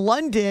game in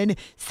London,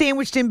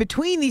 sandwiched in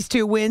between these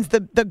two wins, the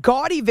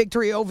gaudy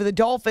victory over the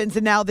Dolphins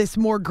and now this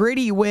more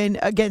gritty win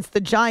against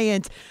the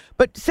Giants.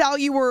 But, Sal,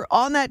 you were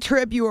on that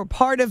trip. You were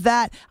part of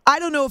that. I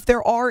don't know if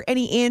there are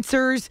any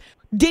answers.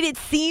 Did it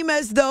seem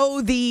as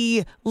though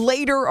the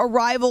later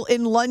arrival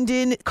in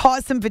London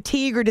caused some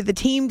fatigue, or did the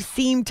team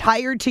seem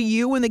tired to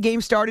you when the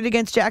game started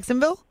against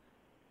Jacksonville?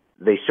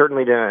 They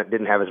certainly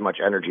didn't have as much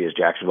energy as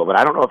Jacksonville, but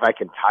I don't know if I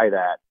can tie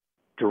that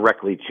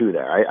directly to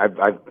that.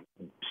 I've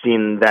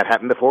seen that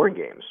happen before in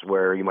games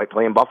where you might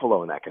play in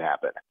Buffalo and that could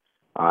happen.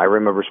 I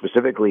remember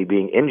specifically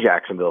being in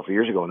Jacksonville a few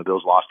years ago when the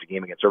Bills lost a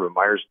game against Urban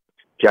Meyer's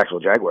Jacksonville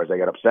Jaguars. They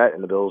got upset,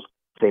 and the Bills,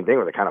 same thing,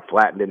 where they kind of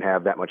flat and didn't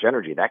have that much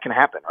energy. That can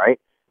happen, right?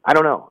 I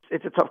don't know.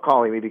 It's a tough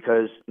call, Amy,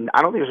 because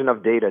I don't think there's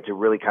enough data to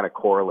really kind of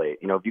correlate.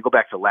 If you go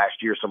back to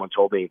last year, someone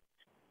told me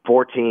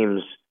 4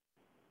 teams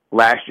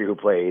last year who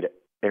played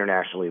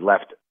internationally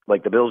left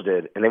like the Bills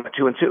did, and they went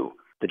 2-2.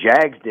 The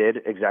Jags did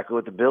exactly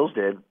what the Bills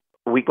did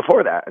a week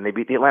before that, and they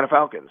beat the Atlanta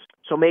Falcons.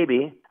 So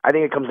maybe, I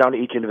think it comes down to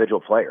each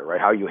individual player,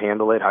 right? How you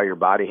handle it, how your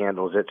body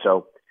handles it.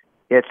 So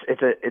it's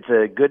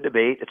a good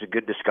debate. It's a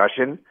good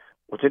discussion.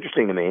 What's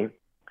interesting to me,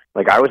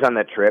 like I was on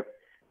that trip,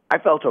 I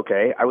felt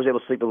okay. I was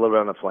able to sleep a little bit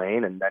on the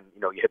plane, and then,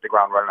 you hit the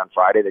ground running on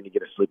Friday, then you get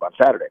to sleep on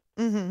Saturday.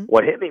 Mm-hmm.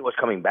 What hit me was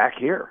coming back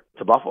here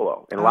to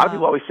Buffalo. And a lot of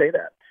people always say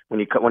that when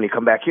you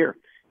come back here.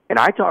 And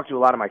I talked to a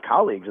lot of my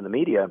colleagues in the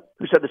media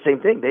who said the same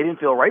thing. They didn't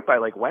feel right by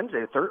like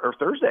Wednesday or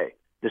Thursday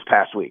this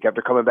past week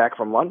after coming back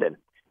from London.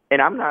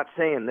 And I'm not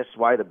saying this is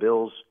why the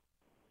Bills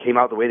came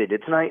out the way they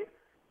did tonight,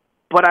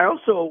 But I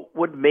also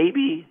would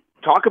maybe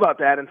talk about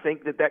that and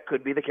think that that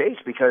could be the case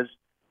because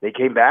they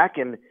came back,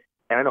 and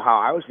I know how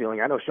I was feeling.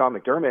 I know Sean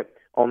McDermott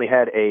only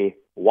had a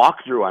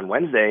walkthrough on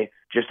Wednesday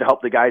just to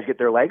help the guys get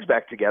their legs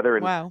back together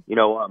and,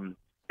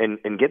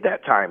 and get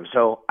that time.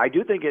 So I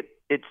do think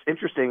it's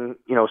interesting,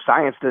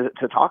 science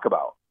to talk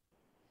about.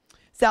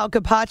 Sal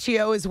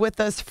Capaccio is with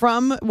us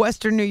from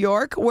Western New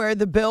York, where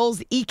the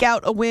Bills eke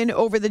out a win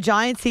over the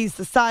Giants. He's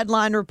the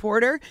sideline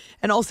reporter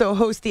and also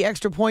hosts the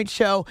Extra Point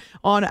Show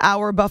on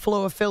our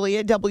Buffalo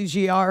affiliate,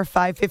 WGR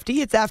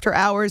 550. It's after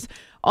hours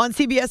on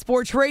CBS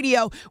Sports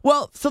Radio.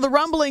 Well, so the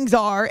rumblings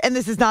are, and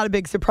this is not a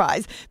big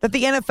surprise, that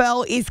the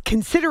NFL is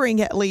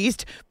considering at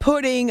least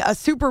putting a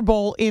Super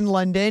Bowl in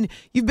London.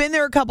 You've been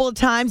there a couple of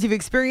times. You've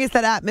experienced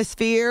that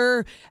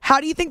atmosphere.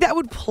 How do you think that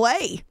would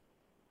play?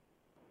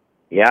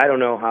 Yeah, I don't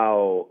know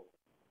how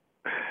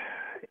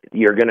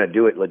you're going to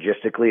do it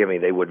logistically. I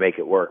mean, they would make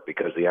it work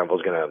because the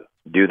NFL's going to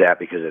do that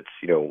because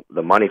it's,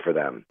 the money for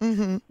them.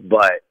 Mm-hmm.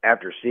 But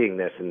after seeing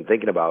this and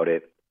thinking about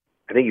it,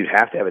 I think you'd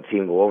have to have a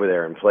team go over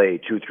there and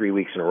play 2-3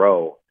 weeks in a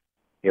row.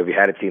 If you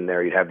had a team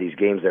there, you'd have these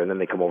games there, and then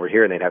they come over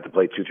here and they'd have to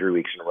play 2-3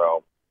 weeks in a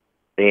row.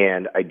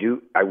 And I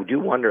do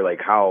wonder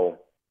how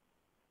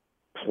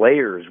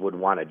players would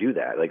want to do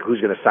that. Like,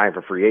 who's going to sign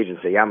for free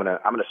agency? Yeah, I'm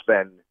gonna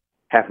spend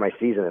half my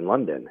season in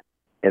London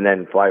and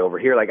then fly over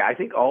here. Like, I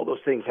think all those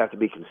things have to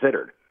be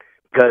considered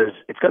because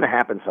it's going to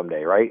happen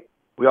someday, right?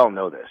 We all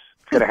know this.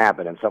 It's going to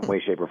happen in some way,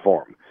 shape, or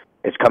form.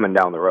 It's coming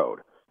down the road.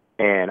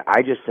 And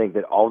I just think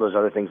that all those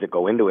other things that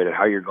go into it and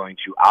how you're going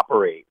to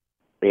operate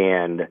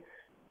and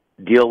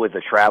deal with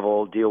the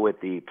travel, deal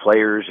with the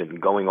players and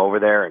going over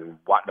there and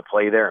wanting to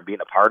play there and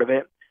being a part of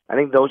it, I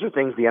think those are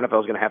things the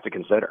NFL is going to have to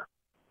consider.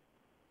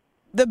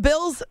 The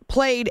Bills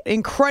played an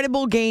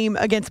incredible game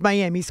against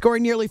Miami,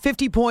 scoring nearly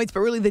 50 points, but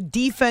really the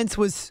defense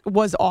was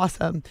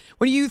awesome.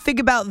 When you think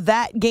about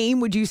that game,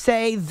 would you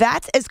say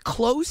that's as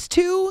close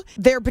to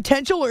their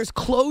potential or as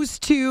close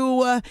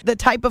to the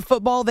type of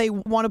football they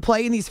want to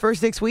play in these first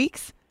 6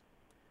 weeks?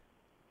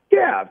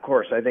 Yeah, of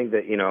course. I think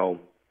that,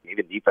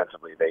 even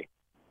defensively,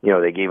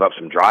 they gave up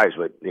some drives,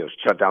 but,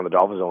 shut down the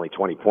Dolphins only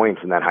 20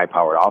 points in that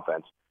high-powered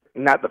offense.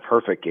 Not the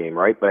perfect game,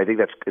 right? But I think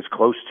that's as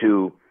close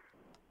to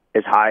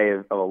as high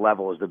of a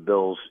level as the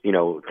Bills,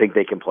 think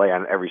they can play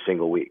on every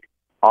single week.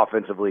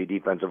 Offensively,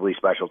 defensively,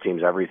 special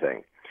teams,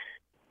 everything.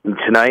 And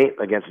tonight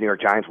against the New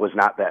York Giants was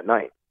not that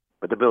night,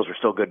 but the Bills were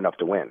still good enough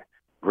to win.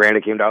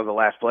 Granted, it came down to the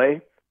last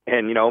play,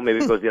 and, maybe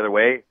it goes the other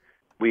way.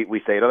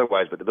 We say it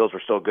otherwise, but the Bills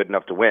were still good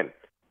enough to win.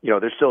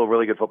 They're still a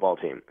really good football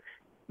team.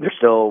 They're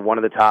still one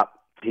of the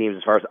top teams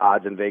as far as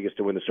odds in Vegas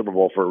to win the Super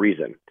Bowl for a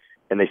reason,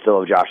 and they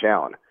still have Josh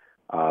Allen.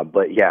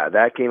 But, yeah,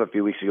 that game a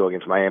few weeks ago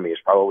against Miami is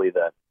probably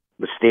the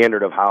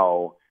standard of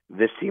how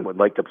this team would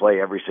like to play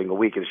every single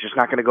week. And it's just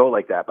not going to go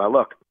like that. But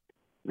look,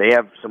 they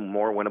have some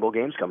more winnable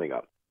games coming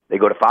up. They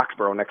go to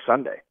Foxborough next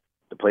Sunday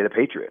to play the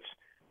Patriots.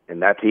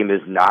 And that team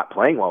is not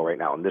playing well right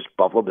now. And this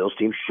Buffalo Bills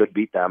team should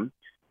beat them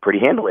pretty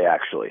handily,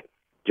 actually.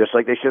 Just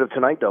like they should have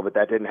tonight, though, but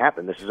that didn't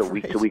happen. This is a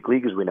week-to-week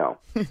league, as we know.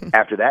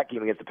 After that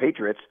game against the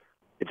Patriots,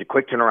 it's a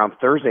quick turnaround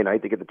Thursday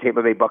night. They get the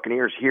Tampa Bay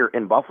Buccaneers here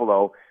in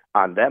Buffalo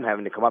on them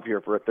having to come up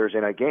here for a Thursday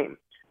night game.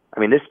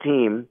 I mean, this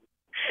team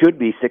should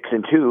be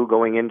 6-2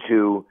 going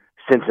into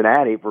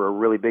Cincinnati for a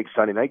really big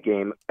Sunday night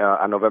game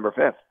on November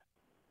 5th.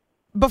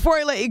 Before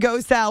I let you go,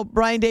 Sal,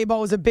 Brian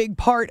Daboll was a big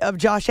part of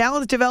Josh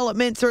Allen's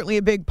development, certainly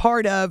a big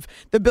part of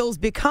the Bills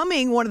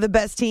becoming one of the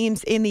best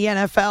teams in the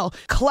NFL.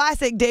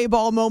 Classic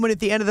Daboll moment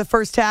at the end of the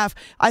first half.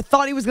 I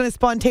thought he was going to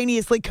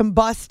spontaneously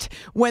combust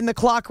when the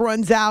clock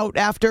runs out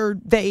after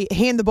they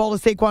hand the ball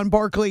to Saquon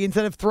Barkley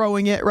instead of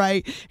throwing it,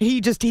 right?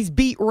 He's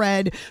beat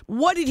red.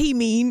 What did he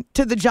mean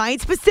to the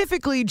Giants,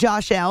 specifically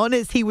Josh Allen,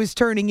 as he was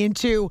turning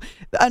into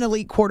an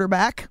elite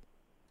quarterback?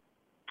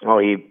 Oh,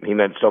 he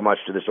meant so much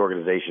to this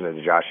organization and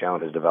to Josh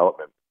Allen, his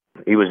development.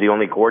 He was the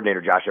only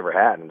coordinator Josh ever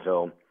had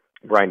until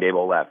Brian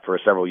Daboll left for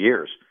several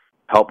years.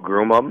 Helped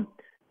groom him,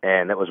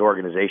 and that was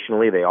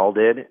organizationally. They all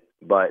did.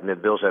 But the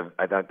Bills have,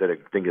 I think,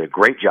 did a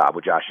great job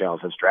with Josh Allen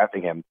since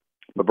drafting him.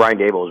 But Brian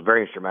Daboll was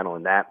very instrumental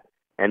in that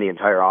and the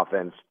entire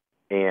offense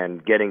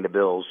and getting the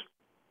Bills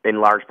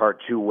in large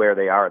part to where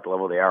they are at the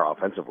level they are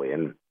offensively.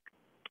 And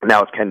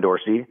now it's Ken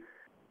Dorsey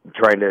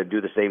trying to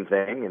do the same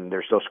thing, and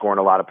they're still scoring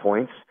a lot of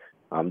points.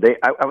 I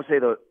would say,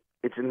 though,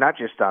 it's not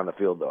just on the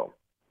field, though.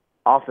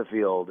 Off the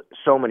field,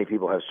 so many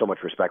people have so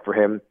much respect for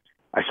him.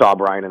 I saw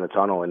Brian in the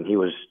tunnel, and he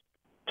was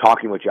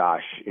talking with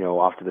Josh,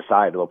 off to the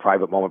side, a little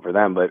private moment for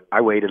them. But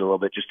I waited a little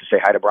bit just to say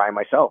hi to Brian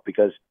myself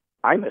because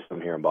I miss him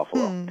here in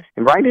Buffalo.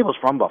 And Brian Daboll's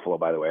from Buffalo,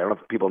 by the way. I don't know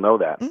if people know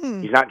that.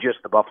 He's not just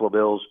the Buffalo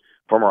Bills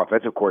former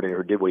offensive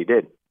coordinator who did what he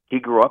did.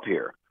 He grew up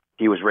here.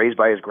 He was raised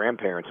by his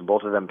grandparents, and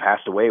both of them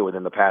passed away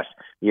within the past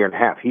year and a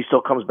half. He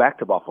still comes back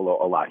to Buffalo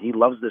a lot. He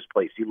loves this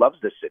place. He loves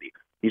this city.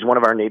 He's one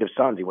of our native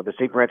sons. He went to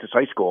St. Francis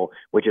High School,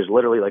 which is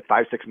literally like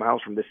 5-6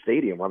 miles from this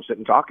stadium where I'm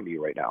sitting talking to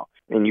you right now.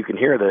 And you can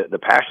hear the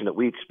passion that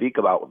we speak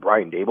about with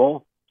Brian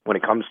Daboll when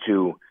it comes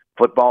to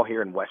football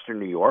here in Western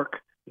New York,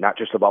 not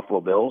just the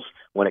Buffalo Bills,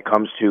 when it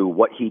comes to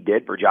what he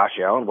did for Josh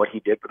Allen, what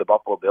he did for the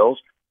Buffalo Bills.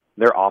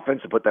 their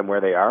offense to put them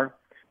where they are,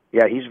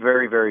 yeah, he's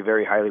very, very,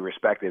 very highly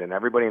respected, and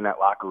everybody in that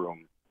locker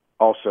room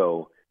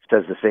also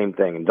says the same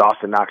thing. And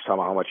Dawson Knox talking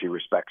about how much he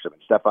respects him,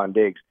 and Stephon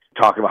Diggs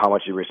talking about how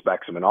much he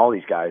respects him, and all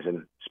these guys,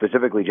 and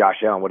specifically Josh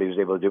Allen, what he was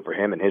able to do for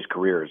him and his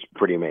career is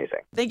pretty amazing.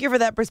 Thank you for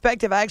that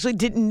perspective. I actually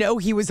didn't know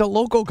he was a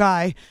local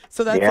guy,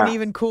 so that's an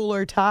even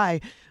cooler tie.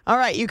 All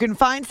right, you can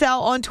find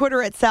Sal on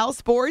Twitter at Sal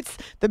Sports,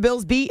 the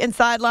Bills beat and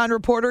sideline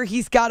reporter.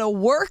 He's got to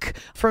work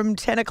from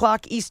 10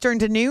 o'clock Eastern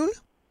to noon.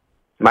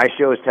 My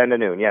show is 10 to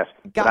noon, yes.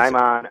 Gotcha. But I'm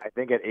on, I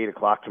think, at 8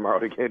 o'clock tomorrow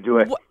to do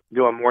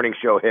a morning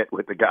show hit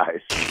with the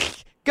guys.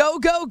 Go,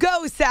 go,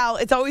 go, Sal.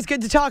 It's always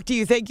good to talk to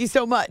you. Thank you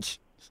so much.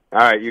 All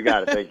right, you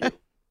got it. Thank you.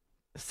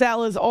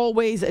 Sal is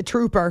always a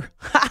trooper,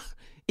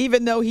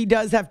 even though he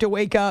does have to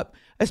wake up,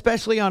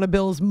 especially on a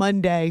Bills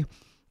Monday.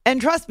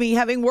 And trust me,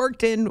 having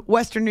worked in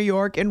Western New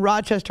York, in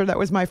Rochester, that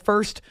was my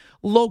first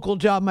local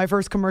job, my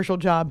first commercial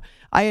job.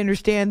 I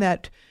understand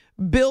that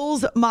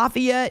Bills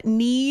Mafia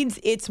needs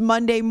its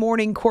Monday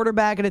morning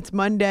quarterback and its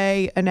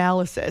Monday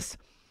analysis.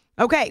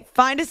 Okay,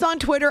 find us on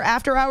Twitter,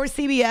 After Hours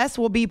CBS.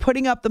 We'll be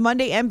putting up the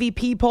Monday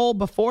MVP poll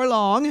before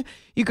long.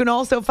 You can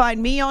also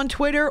find me on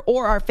Twitter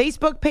or our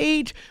Facebook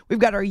page. We've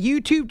got our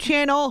YouTube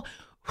channel.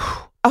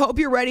 I hope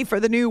you're ready for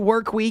the new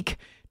work week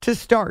to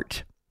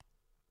start.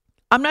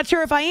 I'm not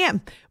sure if I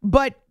am,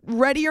 but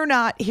ready or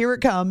not, here it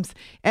comes.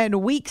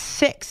 And week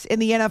 6 in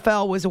the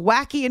NFL was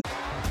wacky.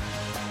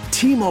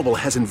 T-Mobile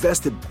has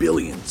invested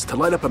billions to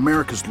light up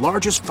America's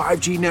largest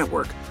 5G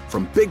network,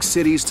 from big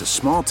cities to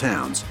small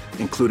towns,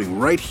 including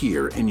right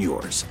here in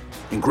yours.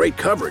 And great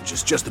coverage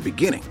is just the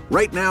beginning.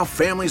 Right now,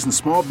 families and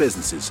small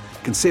businesses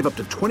can save up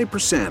to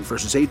 20%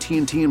 versus AT&T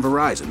and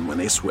Verizon when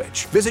they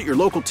switch. Visit your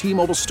local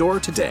T-Mobile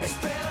store today.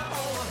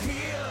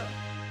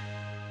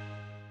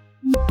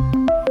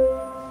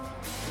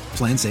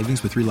 Plan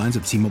savings with 3 lines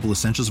of T-Mobile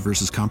Essentials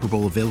versus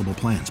comparable available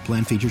plans.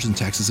 Plan features and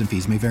taxes and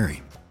fees may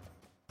vary.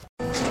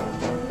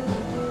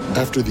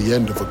 After the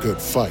end of a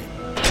good fight,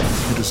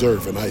 you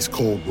deserve an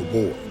ice-cold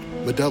reward.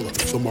 Modelo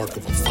is the mark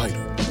of a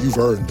fighter. You've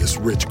earned this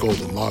rich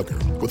golden lager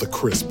with a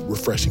crisp,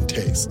 refreshing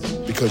taste.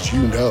 Because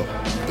you know,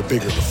 the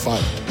bigger the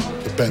fight,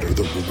 the better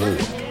the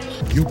reward.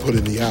 You put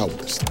in the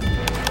hours,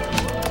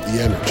 the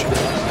energy,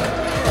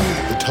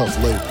 the tough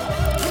labor.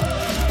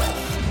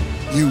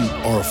 You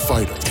are a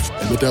fighter,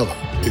 and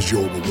Modelo is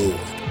your reward.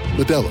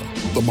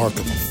 Modelo, the mark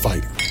of a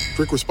fighter.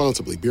 Drink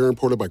responsibly. Beer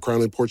imported by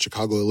Crown Imports,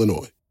 Chicago,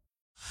 Illinois.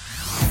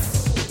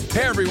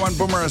 Hey everyone,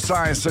 Boomer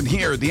Esiason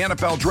here. The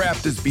NFL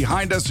Draft is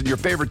behind us and your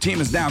favorite team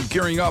is now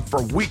gearing up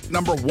for week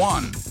number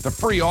 1. The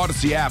free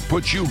Odyssey app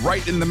puts you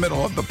right in the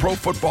middle of the pro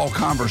football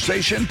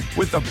conversation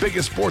with the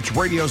biggest sports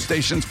radio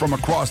stations from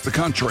across the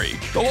country.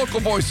 The local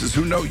voices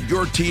who know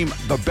your team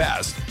the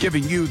best,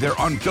 giving you their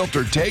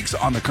unfiltered takes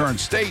on the current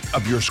state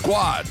of your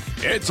squad.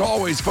 It's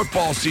always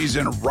football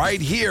season right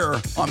here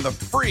on the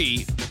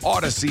free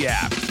Odyssey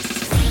app.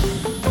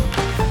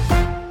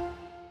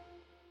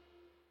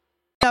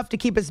 Enough to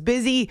keep us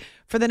busy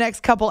for the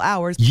next couple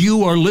hours.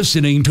 You are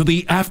listening to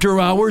the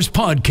After Hours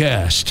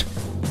Podcast.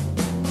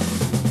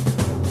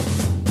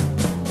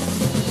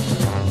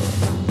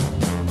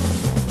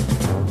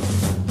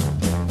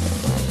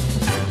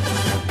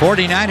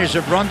 49ers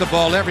have run the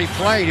ball every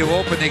play to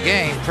open the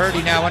game.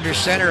 Purdy now under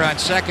center on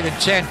 2nd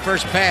and 10.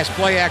 First pass,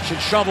 play action,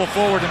 shovel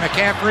forward to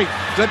McCaffrey.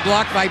 Good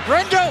block by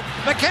Brendo.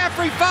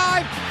 McCaffrey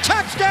 5,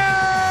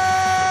 touchdown!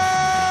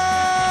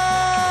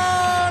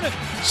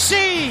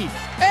 CMC!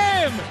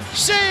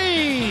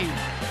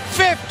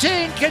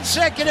 15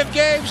 consecutive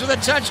games with a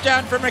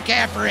touchdown for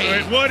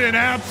McCaffrey. What an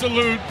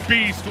absolute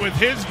beast with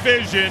his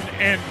vision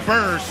and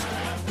burst.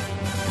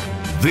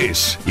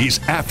 This is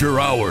After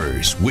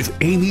Hours with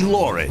Amy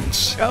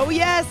Lawrence. Oh,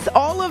 yes,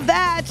 all of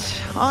that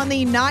on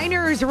the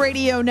Niners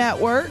radio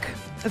network.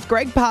 It's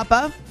Greg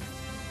Papa.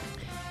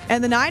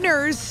 And the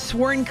Niners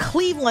were in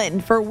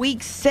Cleveland for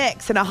week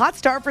 6 and a hot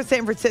start for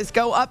San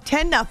Francisco, up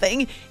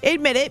 10-0.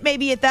 Admit it,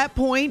 maybe at that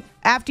point,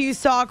 after you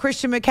saw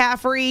Christian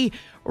McCaffrey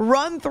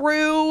run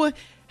through,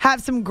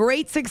 have some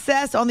great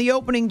success on the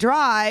opening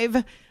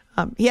drive.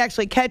 He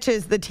actually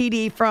catches the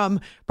TD from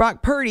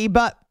Brock Purdy,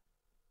 but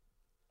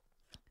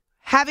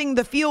having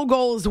the field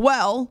goal as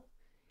well,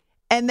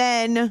 and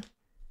then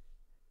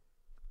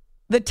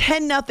the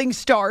 10-0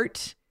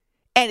 start,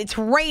 and it's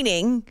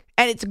raining,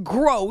 and it's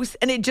gross,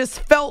 and it just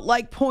felt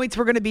like points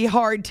were going to be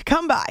hard to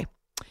come by.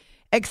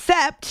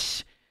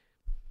 Except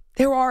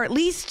there are at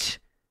least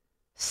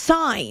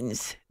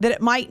signs that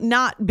it might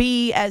not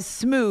be as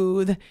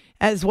smooth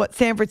as what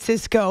San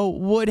Francisco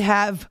would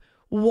have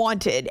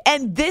wanted.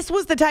 And this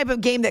was the type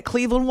of game that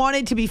Cleveland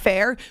wanted, to be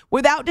fair.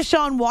 Without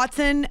Deshaun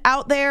Watson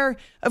out there,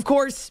 of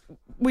course,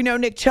 we know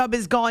Nick Chubb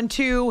is gone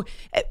too.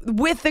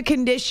 With the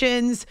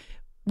conditions,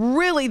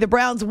 really the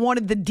Browns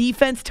wanted the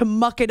defense to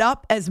muck it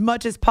up as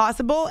much as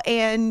possible.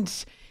 And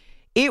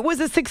it was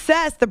a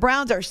success. The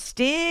Browns are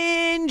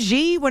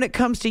stingy when it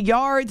comes to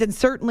yards and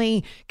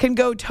certainly can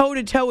go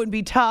toe-to-toe and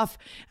be tough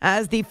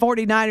as the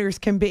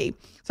 49ers can be.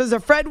 So there's a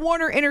Fred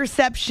Warner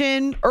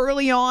interception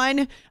early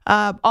on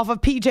off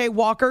of P.J.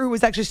 Walker, who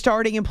was actually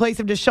starting in place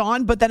of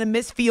Deshaun, but then a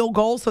missed field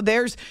goal. So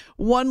there's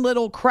one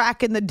little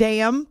crack in the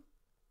dam.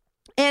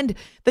 And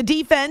the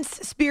defense,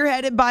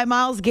 spearheaded by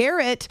Myles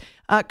Garrett,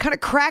 kind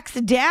of cracks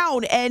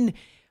down. And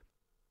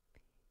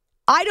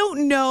I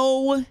don't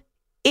know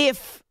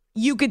if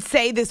you could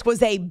say this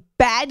was a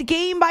bad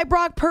game by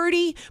Brock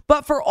Purdy,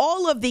 but for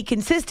all of the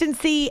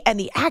consistency and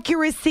the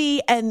accuracy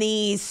and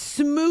the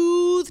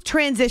smooth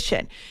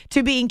transition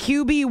to being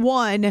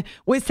QB1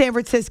 with San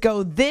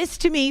Francisco, this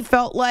to me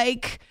felt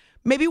like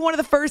maybe one of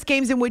the first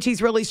games in which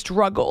he's really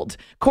struggled.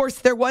 Of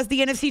course, there was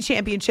the NFC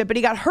Championship, and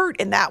he got hurt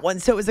in that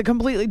one, so it was a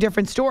completely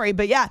different story.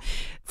 But yeah,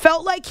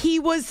 felt like he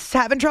was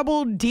having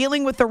trouble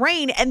dealing with the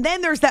rain. And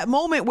then there's that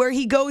moment where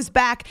he goes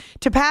back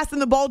to pass,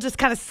 and the ball just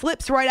kind of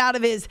slips right out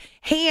of his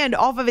hand,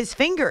 off of his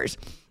fingers.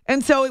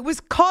 And so it was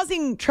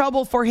causing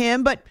trouble for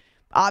him, but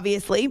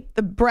obviously,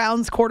 the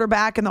Browns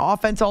quarterback and the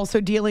offense also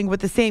dealing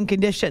with the same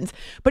conditions.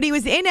 But he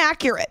was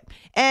inaccurate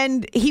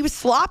and he was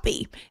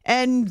sloppy.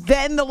 And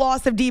then the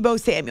loss of Deebo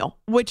Samuel,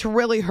 which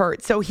really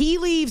hurt. So he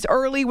leaves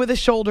early with a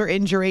shoulder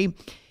injury.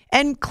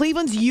 And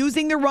Cleveland's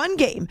using the run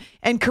game.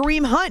 And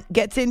Kareem Hunt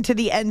gets into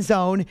the end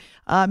zone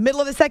middle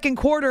of the second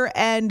quarter.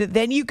 And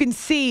then you can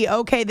see,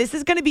 okay, this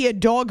is going to be a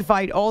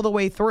dogfight all the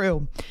way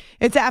through.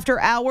 It's After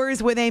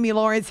Hours with Amy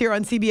Lawrence here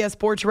on CBS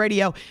Sports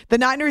Radio. The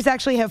Niners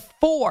actually have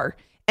 4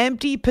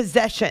 empty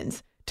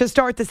possessions to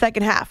start the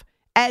second half,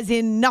 as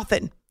in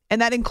nothing.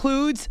 And that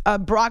includes a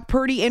Brock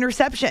Purdy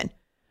interception.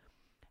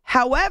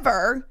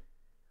 However,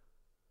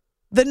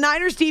 the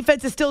Niners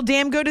defense is still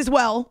damn good as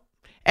well.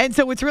 And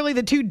so it's really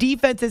the two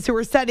defenses who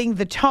are setting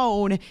the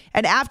tone.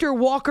 And after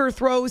Walker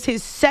throws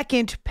his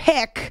second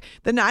pick,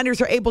 the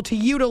Niners are able to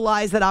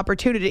utilize that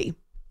opportunity.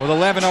 With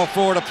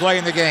 11:04 to play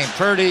in the game,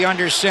 Purdy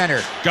under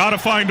center. Got to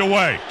find a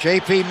way.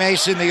 J.P.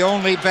 Mason, the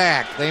only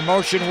back. They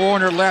motion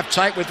Warner left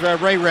tight with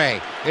Ray.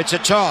 It's a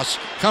toss.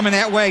 Coming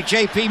that way,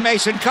 J.P.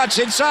 Mason cuts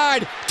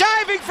inside.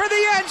 Diving for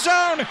the end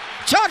zone.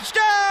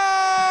 Touchdown!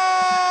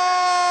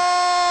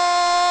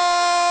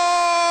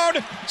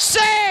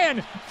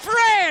 San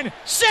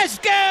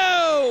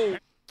Francisco!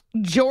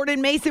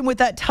 Jordan Mason with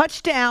that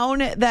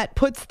touchdown that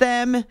puts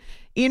them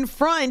in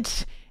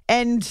front.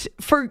 And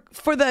for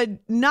the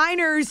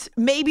Niners,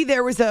 maybe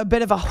there was a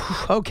bit of a,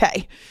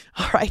 okay,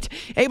 all right,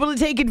 able to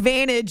take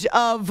advantage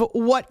of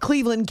what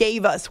Cleveland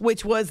gave us,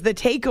 which was the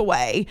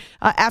takeaway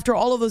after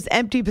all of those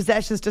empty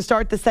possessions to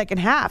start the second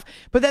half.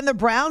 But then the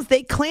Browns,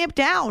 they clamp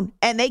down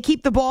and they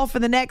keep the ball for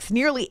the next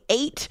nearly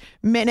 8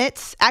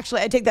 minutes.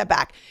 Actually, I take that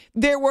back.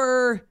 There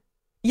was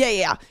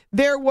nearly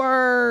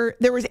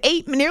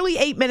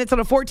 8 minutes on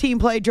a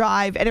 14-play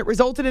drive, and it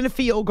resulted in a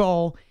field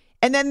goal.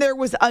 And then there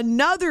was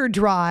another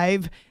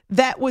drive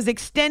that was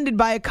extended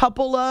by a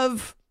couple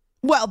of,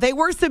 they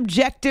were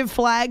subjective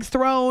flags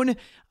thrown,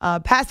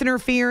 pass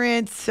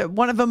interference.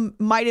 One of them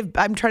might have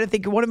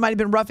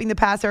been roughing the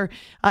passer.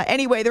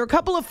 Anyway, there were a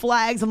couple of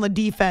flags on the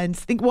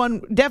defense. I think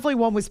one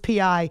was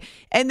PI.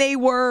 And there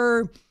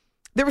were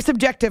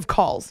subjective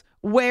calls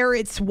where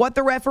it's what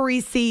the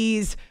referee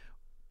sees.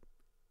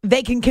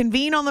 They can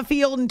convene on the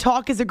field and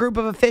talk as a group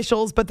of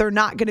officials, but they're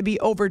not going to be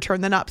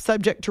overturned. They're not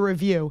subject to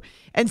review.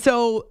 And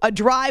so a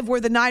drive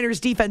where the Niners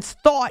defense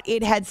thought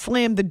it had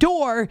slammed the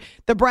door,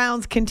 the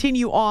Browns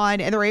continue on,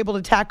 and they're able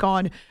to tack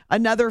on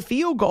another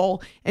field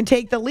goal and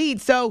take the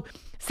lead. So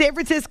San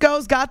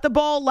Francisco's got the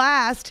ball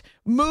last,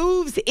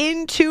 moves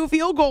into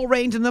field goal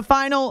range in the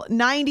final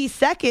 90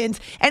 seconds,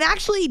 and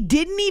actually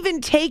didn't even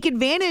take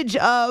advantage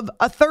of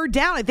a third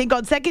down. I think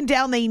on second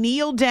down, they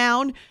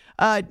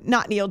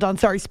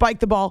spiked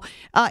the ball,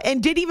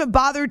 and didn't even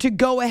bother to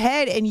go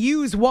ahead and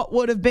use what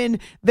would have been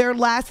their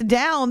last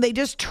down. They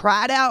just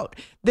tried out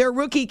their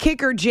rookie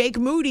kicker, Jake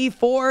Moody,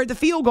 for the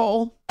field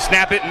goal.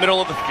 Snap it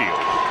middle of the field,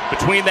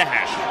 between the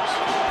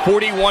hashes.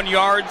 41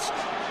 yards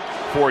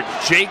for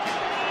Jake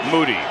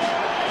Moody.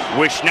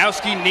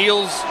 Wishnowski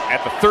kneels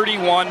at the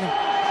 31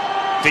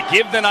 to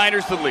give the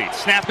Niners the lead.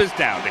 Snap is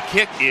down. The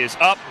kick is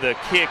up. The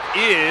kick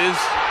is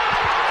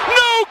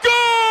no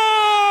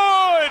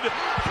good!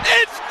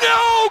 It's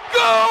no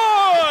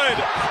good!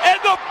 And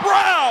the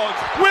Browns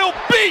will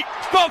beat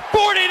the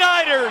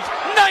 49ers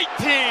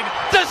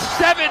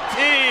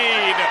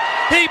 19-17.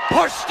 He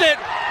pushed it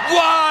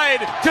wide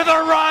to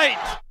the right.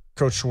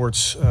 Coach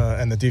Schwartz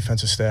and the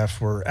defensive staff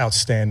were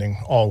outstanding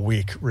all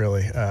week,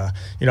 really. I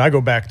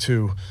go back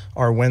to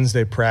our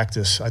Wednesday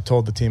practice. I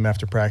told the team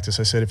after practice,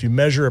 I said, if you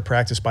measure a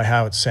practice by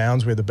how it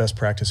sounds, we had the best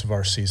practice of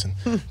our season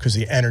because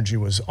the energy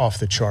was off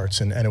the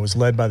charts, and it was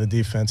led by the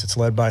defense. It's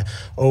led by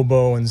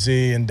Obo and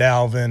Z and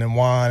Dalvin and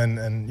Juan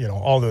and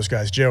all those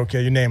guys, JOK,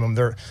 you name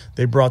them.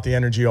 They brought the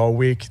energy all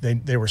week.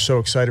 They were so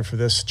excited for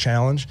this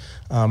challenge,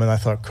 and I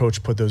thought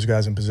Coach put those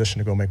guys in position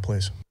to go make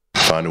plays.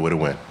 Find a way to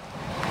win.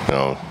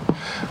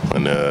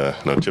 When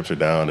chips are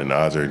down and the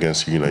odds are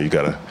against you, you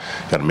gotta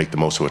make the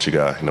most of what you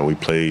got. We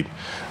played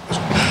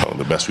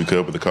the best we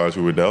could with the cards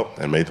we were dealt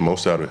and made the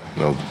most out of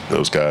it.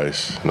 Those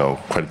guys,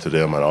 credit to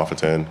them on the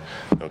offense end,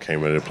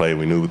 came ready to play.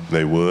 We knew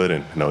they would,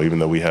 and even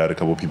though we had a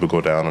couple people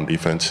go down on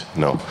defense,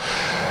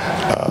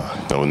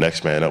 the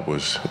next man up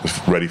was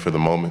ready for the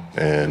moment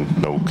and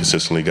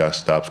consistently got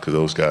stops because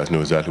those guys knew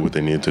exactly what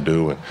they needed to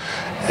do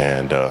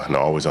and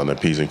always on their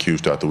P's and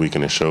Q's throughout the week,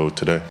 and it showed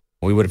today.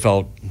 We would have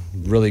felt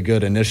really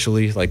good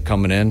initially, like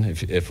coming in,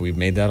 if we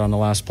made that on the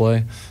last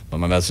play. But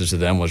my message to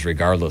them was,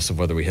 regardless of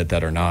whether we hit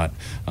that or not,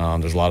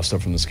 there's a lot of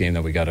stuff from this game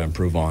that we got to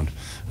improve on.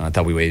 I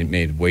thought we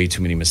made way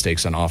too many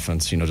mistakes on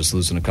offense. Just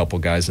losing a couple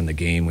guys in the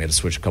game. We had to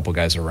switch a couple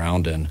guys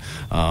around, and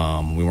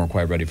we weren't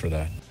quite ready for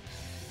that.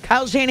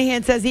 Kyle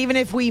Shanahan says even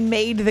if we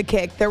made the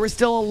kick, there was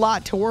still a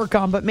lot to work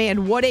on. But,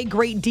 man, what a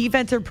great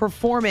defensive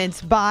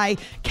performance by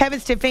Kevin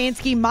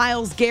Stefanski,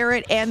 Myles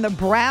Garrett, and the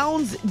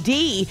Browns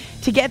D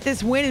to get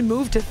this win and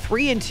move to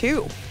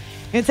 3-2.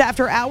 It's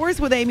After Hours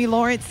with Amy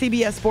Lawrence,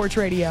 CBS Sports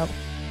Radio.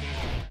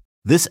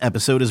 This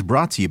episode is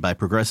brought to you by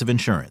Progressive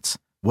Insurance.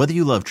 Whether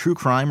you love true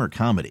crime or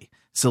comedy,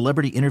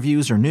 celebrity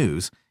interviews or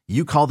news,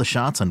 you call the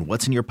shots on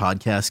what's in your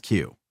podcast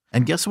queue.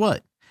 And guess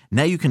what?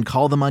 Now you can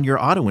call them on your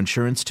auto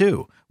insurance,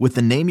 too, with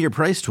the Name Your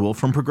Price tool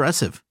from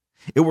Progressive.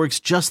 It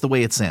works just the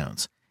way it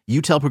sounds.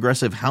 You tell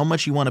Progressive how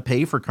much you want to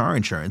pay for car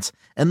insurance,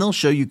 and they'll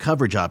show you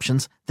coverage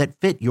options that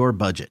fit your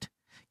budget.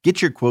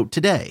 Get your quote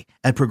today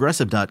at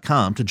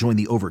Progressive.com to join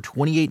the over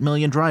 28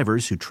 million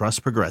drivers who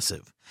trust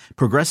Progressive.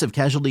 Progressive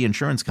Casualty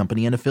Insurance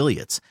Company and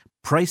Affiliates.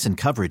 Price and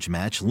coverage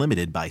match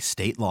limited by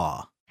state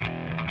law.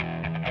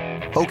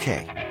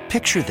 Okay,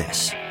 picture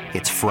this.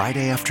 It's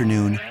Friday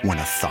afternoon when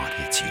a thought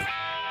hits you.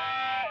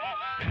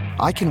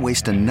 I can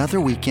waste another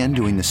weekend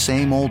doing the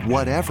same old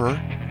whatever,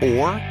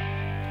 or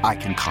I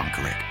can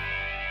conquer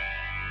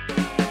it.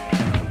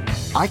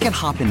 I can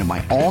hop into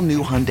my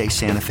all-new Hyundai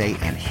Santa Fe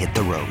and hit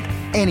the road.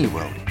 Any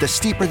road. The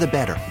steeper, the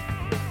better.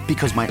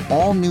 Because my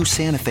all-new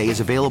Santa Fe is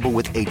available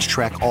with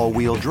H-Track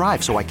all-wheel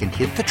drive, so I can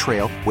hit the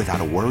trail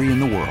without a worry in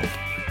the world.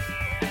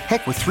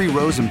 Heck, with 3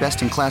 rows and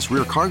best-in-class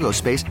rear cargo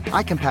space,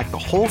 I can pack the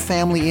whole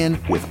family in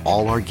with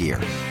all our gear.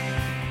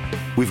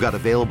 We've got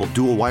available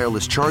dual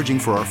wireless charging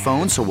for our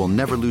phones, so we'll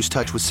never lose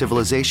touch with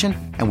civilization,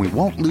 and we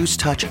won't lose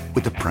touch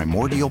with the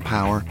primordial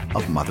power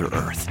of Mother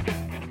Earth.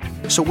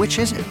 So which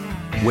is it?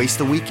 Waste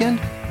the weekend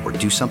or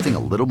do something a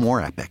little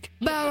more epic?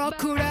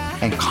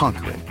 And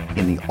conquer it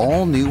in the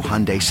all-new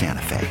Hyundai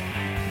Santa Fe.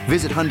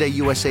 Visit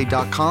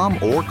HyundaiUSA.com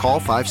or call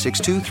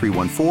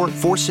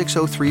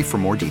 562-314-4603 for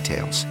more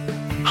details.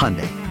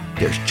 Hyundai,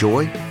 there's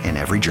joy in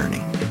every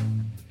journey.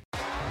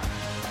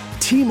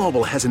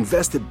 T-Mobile has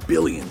invested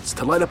billions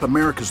to light up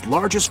America's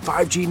largest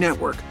 5G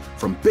network,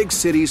 from big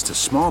cities to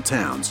small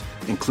towns,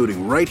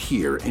 including right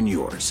here in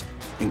yours.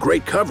 And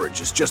great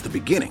coverage is just the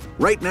beginning.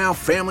 Right now,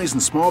 families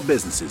and small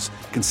businesses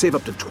can save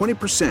up to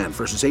 20%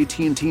 versus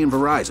AT&T and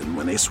Verizon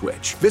when they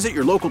switch. Visit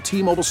your local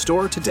T-Mobile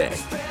store today.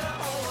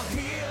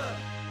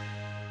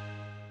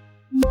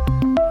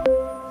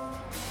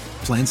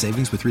 Plan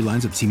savings with 3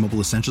 lines of T-Mobile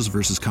Essentials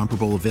versus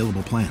comparable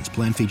available plans.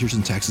 Plan features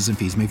and taxes and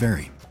fees may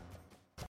vary.